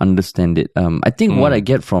to understand it. I think what I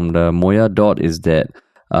get from the Moya dot is that,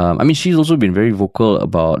 I mean, she's also been very vocal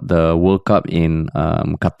about the World Cup in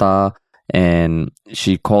Qatar. And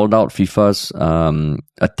she called out FIFA's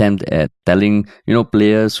attempt at telling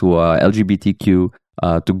players who are LGBTQ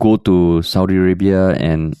to go to Saudi Arabia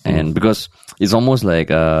and because it's almost like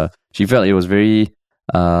she felt it was very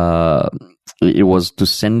it was to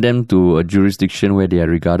send them to a jurisdiction where they are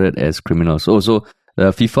regarded as criminals. So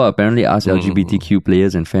FIFA apparently asked LGBTQ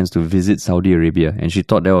players and fans to visit Saudi Arabia, and she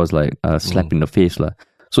thought that was like a slap in the face, lah.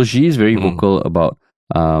 So she is very vocal about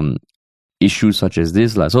issues such as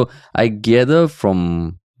this, lah. So I gather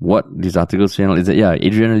from what this article is saying is that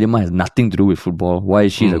Adriana Lima has nothing to do with football. Why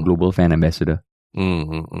is she the global fan ambassador?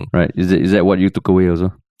 Right? Is that what you took away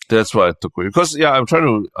also? That's what I took away. Because I'm trying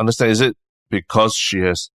to understand. Is it because she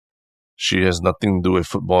has nothing to do with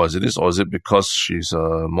football as it is, or is it because she's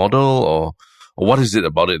a model, or what is it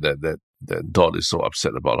about it that Dot is so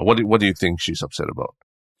upset about? What do you think she's upset about?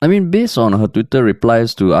 I mean, based on her Twitter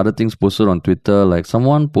replies to other things posted on Twitter, like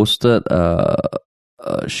someone posted,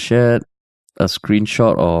 shared a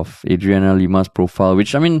screenshot of Adriana Lima's profile,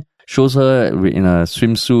 which I mean shows her in a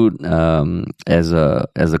swimsuit as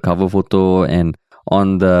a cover photo, and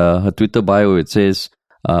on her Twitter bio it says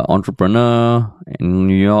entrepreneur in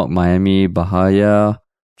New York, Miami, Bahia,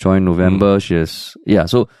 joined November. She has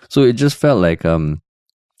so it just felt like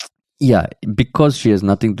because she has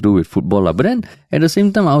nothing to do with football. But then, at the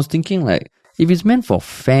same time, I was thinking, like, if it's meant for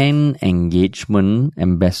fan engagement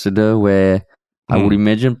ambassador, where I would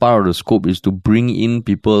imagine part of the scope is to bring in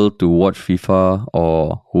people to watch FIFA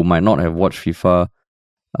or who might not have watched FIFA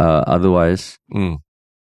otherwise.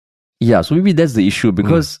 Yeah, so maybe that's the issue,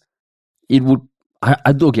 because it would...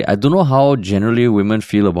 I don't know how generally women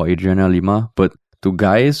feel about Adriana Lima, but to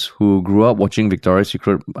guys who grew up watching Victoria's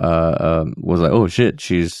Secret, was like, oh shit,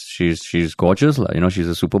 she's gorgeous, like, she's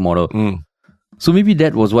a supermodel. So maybe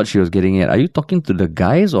that was what she was getting at. Are you talking to the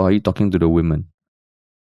guys or are you talking to the women?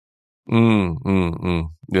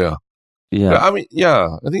 Yeah. I mean,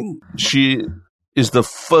 I think she is the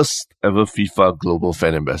first ever FIFA global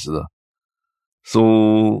fan ambassador.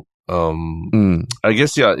 So, I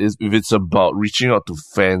guess, if it's about reaching out to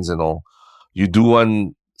fans and all, you do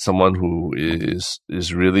want someone who is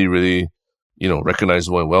really, really,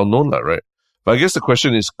 recognizable and well known, right? But I guess the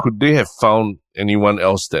question is, could they have found anyone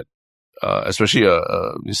else that, especially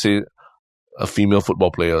you say a female football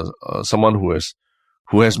player, someone who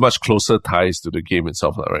has much closer ties to the game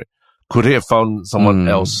itself, right? Could they have found someone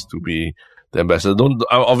else to be the ambassador?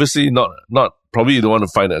 Obviously not. Probably you don't want to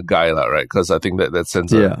find a guy, right? Because I think that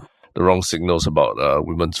sends the wrong signals about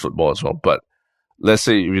women's football as well. But let's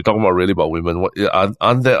say if you're talking about women,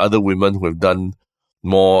 aren't there other women who have done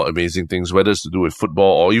more amazing things, whether it's to do with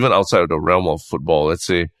football or even outside of the realm of football? Let's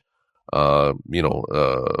say, a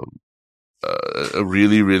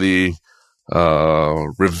really, really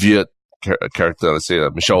revered character, let's say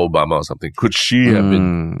Michelle Obama or something. Could she have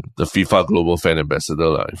been the FIFA global fan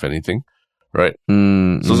ambassador, if anything? Right?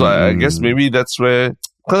 So I guess maybe that's where,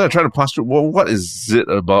 because I try to pass through, what is it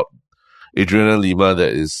about Adriana Lima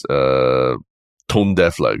that is tone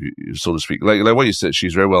deaf, so to speak? Like what you said,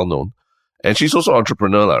 she's very well known, and she's also an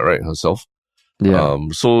entrepreneur, right, herself. Yeah.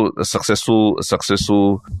 So a successful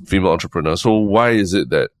female entrepreneur. So why is it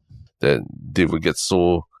that they would get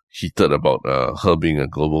so heated about her being a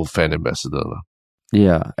global fan ambassador?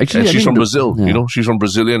 Yeah, actually, and she's from Brazil. She's from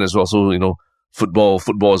Brazilian as well. So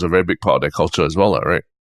football is a very big part of their culture as well, right?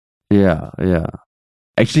 Yeah.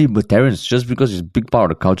 Actually, but Terence, just because it's a big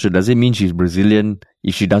part of the culture, does it mean she's Brazilian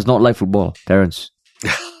if she does not like football, Terence?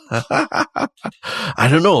 I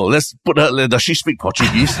don't know. Let's put her. Does she speak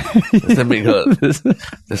Portuguese? Let's make her.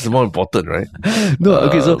 That's more important, right? No,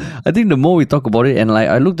 okay. So I think the more we talk about it, and like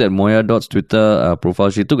I looked at Moya Dot's Twitter profile,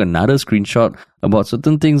 she took another screenshot about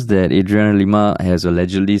certain things that Adriana Lima has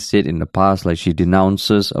allegedly said in the past. Like she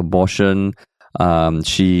denounces abortion.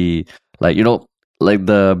 She like like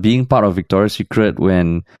the being part of Victoria's Secret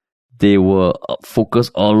when they were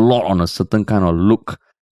focused a lot on a certain kind of look.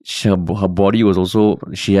 Her body was also,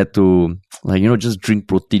 she had to just drink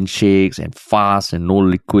protein shakes and fast and no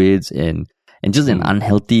liquids and just an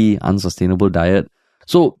unhealthy, unsustainable diet.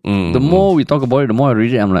 So the more we talk about it, the more I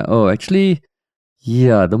read it, I'm like, oh, actually,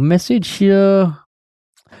 yeah, the message here,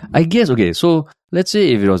 I guess, okay, so let's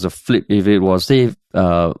say if it was a flip, if it was, say,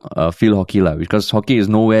 field hockey, because hockey is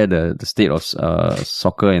nowhere the state of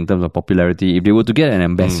soccer in terms of popularity. If they were to get an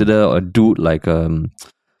ambassador or a dude like who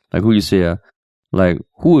you say, like,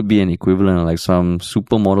 who would be an equivalent? Like some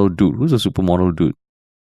supermodel dude. Who's a supermodel dude?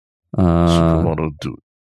 Supermodel dude.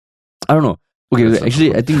 I don't know. Okay,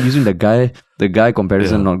 actually, I think using the guy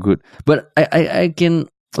comparison not good. But I can,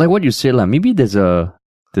 like what you said, maybe there's a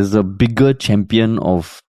bigger champion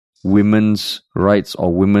of women's rights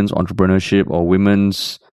or women's entrepreneurship or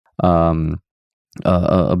women's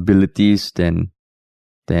abilities than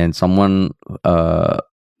someone that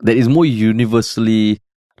is more universally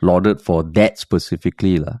lauded for that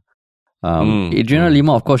specifically. Adriana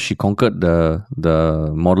Lima, of course, she conquered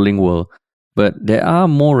the modeling world, but there are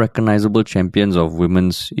more recognizable champions of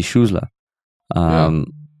women's issues. I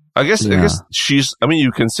guess she's, I mean,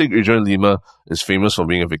 you can say Adriana Lima is famous for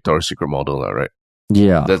being a Victoria's Secret model, right?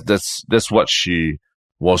 Yeah. That's what she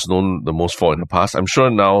was known the most for in the past. I'm sure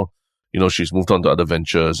now, she's moved on to other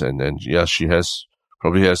ventures and she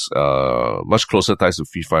probably has much closer ties to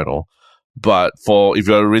FIFA and all. But if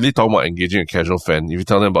you're really talking about engaging a casual fan, if you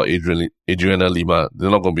tell them about Adriana Lima, they're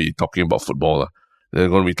not going to be talking about football. They're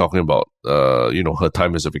going to be talking about, her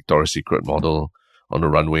time as a Victoria's Secret model on the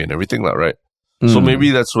runway and everything, right? So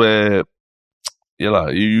maybe that's where,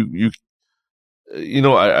 I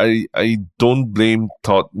don't blame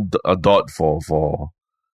Dot for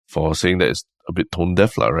saying that it's a bit tone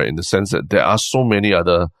deaf, right? In the sense that there are so many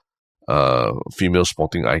other female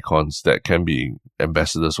sporting icons that can be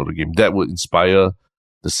ambassadors for the game that would inspire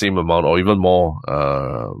the same amount or even more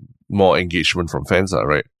engagement from fans,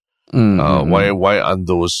 right? Why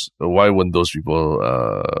wouldn't those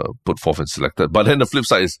people put forth and selected? But then the flip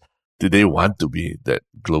side is, do they want to be that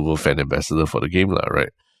global fan ambassador for the game, right?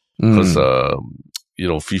 Because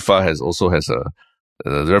FIFA has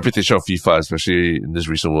the reputation of FIFA, especially in this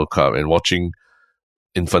recent World Cup, and watching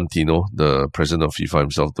Infantino, the president of FIFA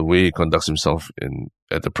himself, the way he conducts himself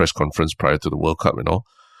at the press conference prior to the World Cup and all,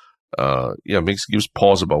 gives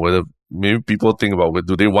pause about whether maybe people think about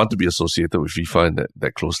do they want to be associated with FIFA and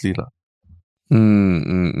that closely,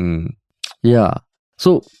 Yeah.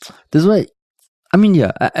 So that's why, I mean,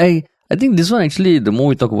 yeah, I think this one actually, the more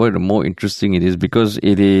we talk about it, the more interesting it is, because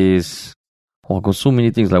it is, got so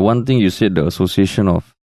many things. Like one thing you said, the association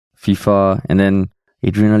of FIFA, and then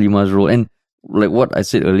Adriana Lima's role, and like what I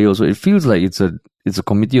said earlier also, it feels like it's a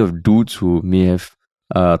committee of dudes who may have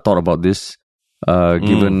thought about this,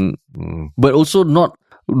 given, but also don't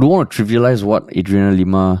want to trivialize what Adriana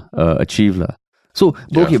Lima achieved. So,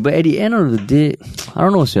 okay, but at the end of the day, I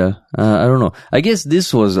don't know, sir. I don't know. I guess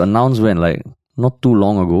this was announced when, like, not too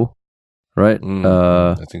long ago, right?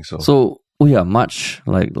 I think so. So, March,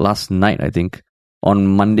 like last night, I think, on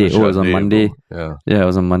Monday. It was on Monday. Yeah, it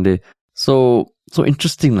was on Monday. So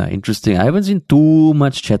interesting, interesting. I haven't seen too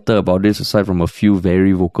much chatter about this aside from a few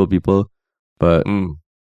very vocal people, but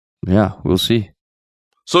yeah, we'll see.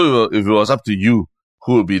 So if it was up to you,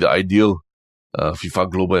 who would be the ideal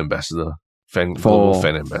FIFA global ambassador, global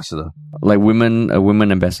fan ambassador? Like a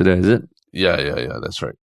women ambassador, is it? Yeah, that's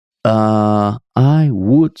right. I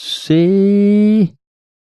would say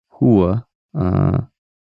who?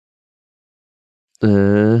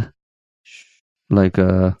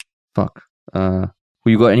 Who,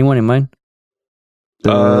 you got anyone in mind?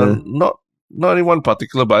 Not anyone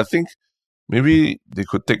particular, but I think maybe they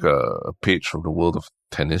could take a page from the world of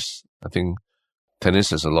tennis. I think tennis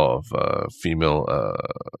has a lot of female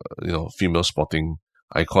sporting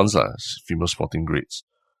icons, female sporting greats.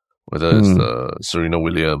 Whether it's the Serena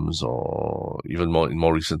Williams or even in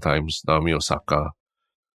more recent times, Naomi Osaka,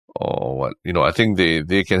 or what. I think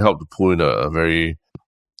they can help to pull in a very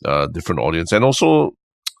different audience. And also,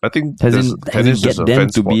 I think get them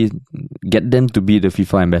to be the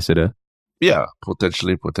FIFA ambassador. Yeah,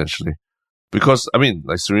 potentially. Because I mean,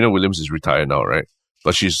 like Serena Williams is retired now, right?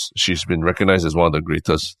 But she's been recognized as one of the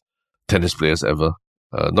greatest tennis players ever.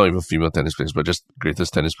 not even female tennis players, but just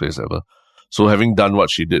greatest tennis players ever. So having done what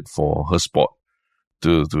she did for her sport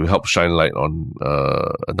to help shine light on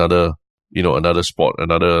another sport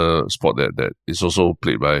that is also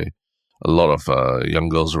played by a lot of young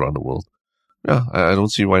girls around the world. Yeah, I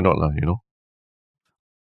don't see why not,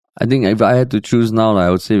 I think if I had to choose now, I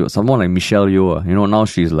would say someone like Michelle Yeoh. Now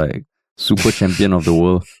she's like super champion of the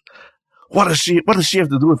world. What does she have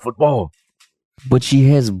to do with football? But she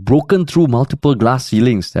has broken through multiple glass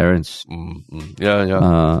ceilings, Terence.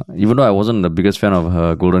 Yeah. Even though I wasn't the biggest fan of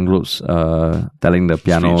her Golden Globes telling the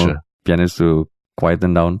pianist to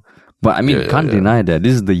quieten down. But I mean, can't deny that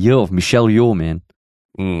this is the year of Michelle Yeoh, man.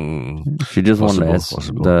 She just won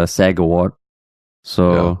the SAG award.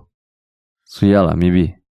 So yeah,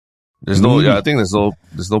 maybe. I think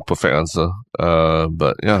there's no perfect answer.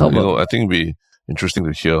 But yeah, I think it'd be interesting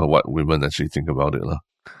to hear what women actually think about it, lah.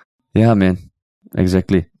 Yeah, man.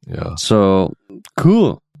 Exactly. Yeah. So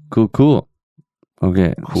cool.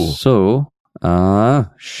 Okay. Cool. So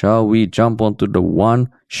shall we jump onto the one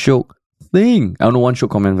show thing? I don't know, one show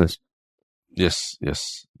comment first. Yes,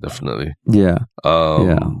 definitely. Yeah.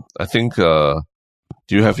 I think do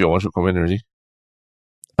you have your one show comment already?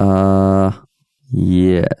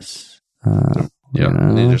 Yes. I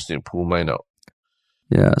just need to pull mine out.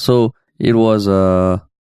 Yeah. So it was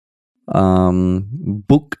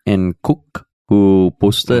Book and Cook who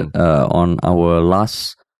posted on our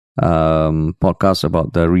last podcast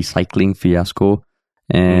about the recycling fiasco,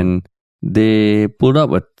 and they pulled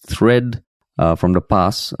up a thread from the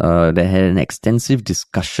past that had an extensive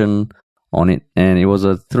discussion on it, and it was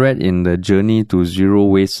a thread in the Journey to Zero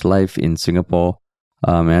Waste Life in Singapore,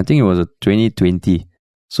 and I think it was a 2020.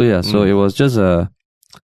 So yeah, so it was just it's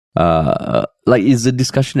a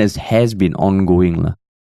discussion that has been ongoing, lah.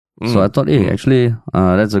 So I thought, actually,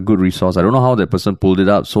 that's a good resource. I don't know how that person pulled it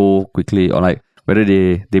up so quickly, or like whether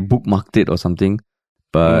they bookmarked it or something.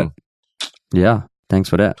 But yeah, thanks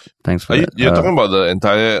for that. You're talking about the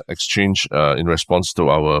entire exchange in response to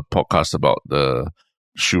our podcast about the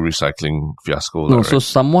shoe recycling fiasco. No, right? So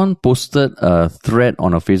someone posted a thread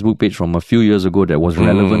on a Facebook page from a few years ago that was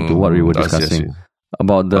relevant to what we were discussing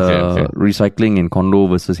about the recycling in condo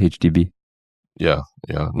versus HDB. Yeah.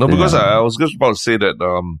 No, because I was just about to say that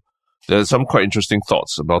there's some quite interesting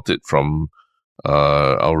thoughts about it from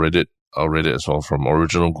our Reddit as well, from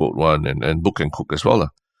Original Goat One and Book and Cook as well,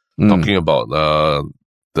 talking about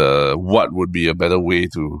the what would be a better way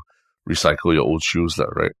to recycle your old shoes,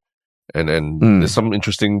 right? And there's some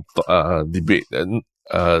interesting debate and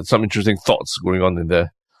some interesting thoughts going on in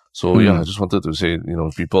there. So I just wanted to say,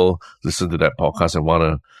 if people listen to that podcast and want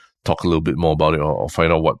to talk a little bit more about it or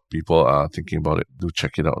find out what people are thinking about it, do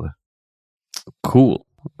check it out. Cool.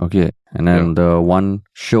 Okay. And then the one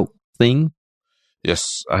show thing.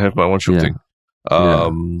 Yes, I have my one show thing.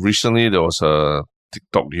 Recently there was a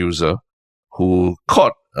TikTok user who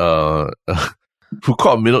caught a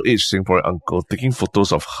middle-aged Singaporean uncle taking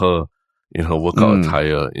photos of her in her workout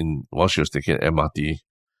attire while she was taking an MRT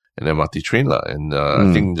train, lah. And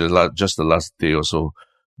I think just the last day or so,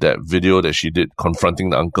 that video that she did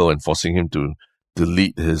confronting the uncle and forcing him to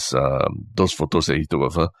delete his those photos that he took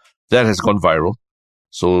of her, that has gone viral.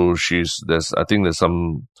 So there's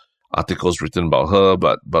some articles written about her,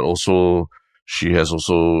 but also she has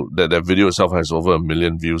also that video itself has over 1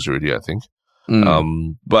 million views already, I think.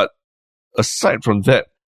 But aside from that,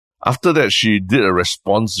 after that she did a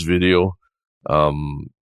response video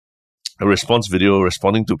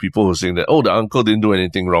responding to people who are saying that, the uncle didn't do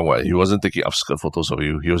anything wrong, right? He wasn't taking upskirt photos of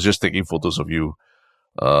you. He was just taking photos of you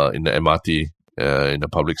in the MRT, in the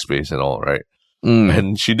public space and all, right?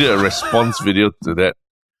 And she did a response video to that,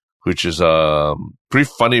 which is pretty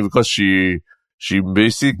funny because she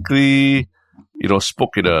basically,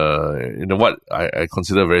 spoke in a what I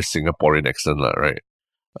consider a very Singaporean accent, right?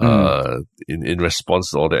 In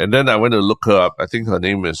response to all that. And then I went to look her up. I think her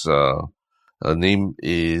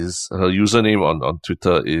username on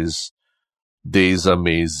Twitter is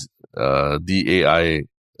Daizamazze, DAIZAMAZZE.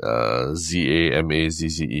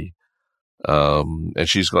 And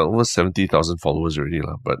she's got over 70,000 followers already,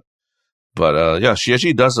 lah. But she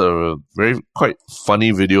actually does a quite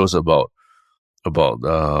funny videos about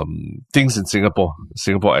things in Singapore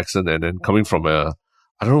accent, and then coming from I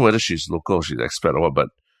don't know whether she's local, she's expat or what, but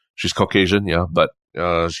she's Caucasian, but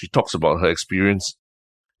she talks about her experience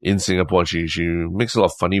in Singapore. She makes a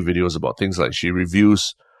lot of funny videos about things like she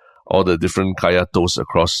reviews all the different kaya toasts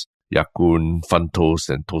across Ya Kun, Fun Toast,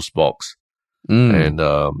 and Toast Box. And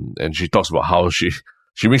she talks about how she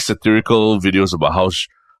makes satirical videos about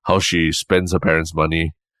how she spends her parents'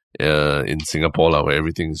 money in Singapore, where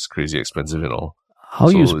everything is crazy expensive and all. How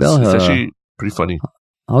you spell her? It's actually pretty funny.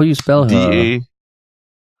 How you spell her? DAIZAMAZZE.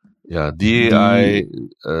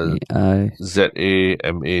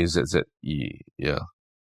 Yeah.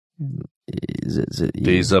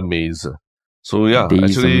 Daza Maze. So yeah,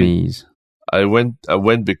 actually, I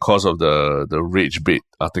went because of the rage bait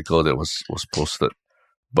article that was posted.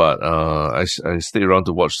 But I stayed around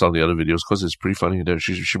to watch some of the other videos because it's pretty funny. That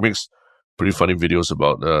she makes pretty funny videos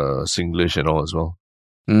about Singlish and all as well.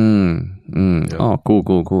 Yeah. Oh,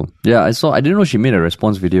 cool. Yeah, I didn't know she made a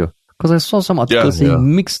response video because I saw some articles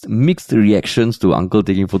saying mixed reactions to Uncle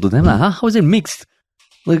taking photos. And I'm like, huh? How is it mixed?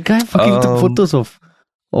 The guy fucking took photos of.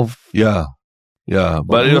 Yeah.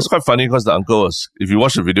 But it was quite funny because the uncle was. If you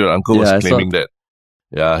watch the video, the uncle was claiming that.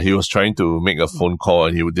 Yeah, he was trying to make a phone call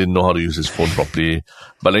and he didn't know how to use his phone properly.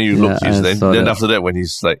 But then you look, then after that, when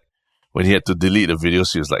he had to delete the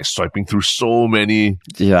videos, he was like swiping through so many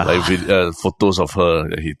photos of her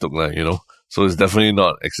that he took, So it's definitely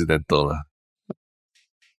not accidental.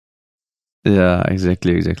 Yeah,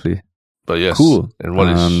 exactly. But yes, cool. And what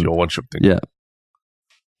is your one shook thing? Yeah,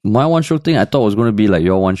 my one shook thing I thought was going to be like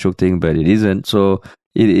your one shook thing, but it isn't. So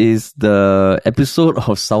it is the episode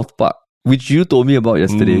of South Park, which you told me about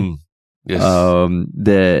yesterday. Yes.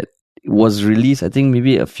 That was released, I think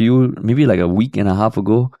maybe like a week and a half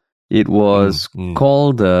ago. It was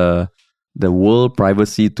called the World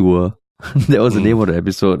Privacy Tour. That was the name of the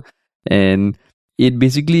episode. And it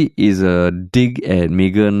basically is a dig at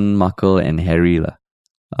Meghan Markle and Harry.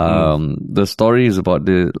 The story is about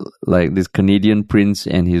this Canadian prince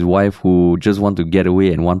and his wife who just want to get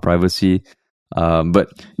away and want privacy.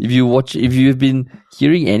 But if you've been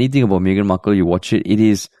hearing anything about Meghan Markle, you watch it, it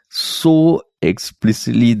is so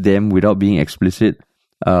explicitly them without being explicit.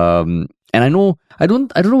 And I don't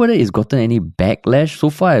know whether it's gotten any backlash. So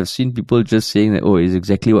far, I've seen people just saying that, it's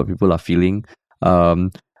exactly what people are feeling.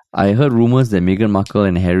 I heard rumors that Meghan Markle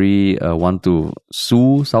and Harry want to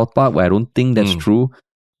sue South Park, but I don't think that's true.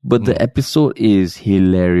 But the episode is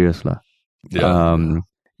hilarious, lah. Yeah.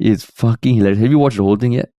 It's fucking hilarious. Have you watched the whole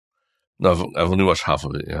thing yet? No, I've only watched half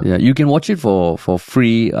of it. Yeah, you can watch it for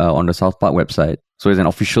free on the South Park website. So it's an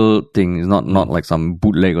official thing. It's not like some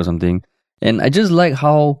bootleg or something. And I just like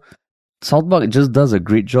how South Park just does a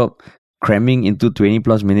great job cramming into 20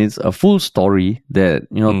 plus minutes a full story that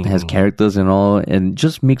has characters and all, and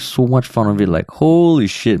just makes so much fun of it. Like, holy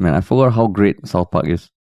shit, man! I forgot how great South Park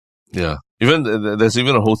is. Yeah, there's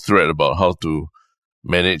even a whole thread about how to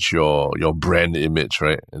manage your brand image,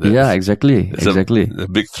 right? Exactly. A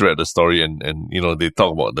big thread, the story, and they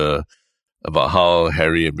talk about how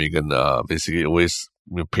Harry and Meghan basically always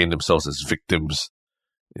paint themselves as victims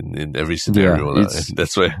in every scenario. And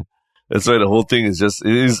that's why the whole thing is just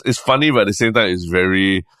it's funny, but at the same time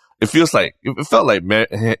it felt like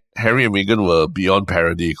Harry and Meghan were beyond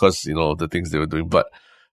parody because the things they were doing, but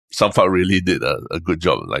South Park really did a good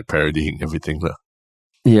job like parodying everything.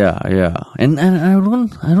 Yeah. And I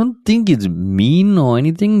don't think it's mean or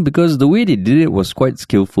anything because the way they did it was quite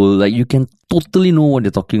skillful. Like you can totally know what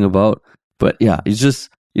they're talking about. But yeah, it's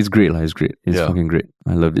great. It's great. It's fucking great.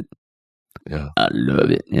 I love it. Yeah. I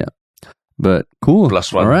love it. Yeah. But cool.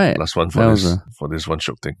 +1. All right. +1 for this one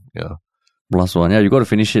shook thing. Yeah. +1. Yeah, you got to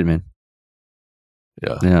finish it, man.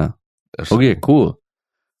 Yeah. Absolutely. Okay, cool.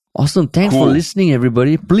 Awesome. Thanks for listening,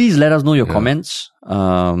 everybody. Please let us know your comments.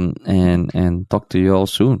 And talk to you all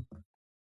soon.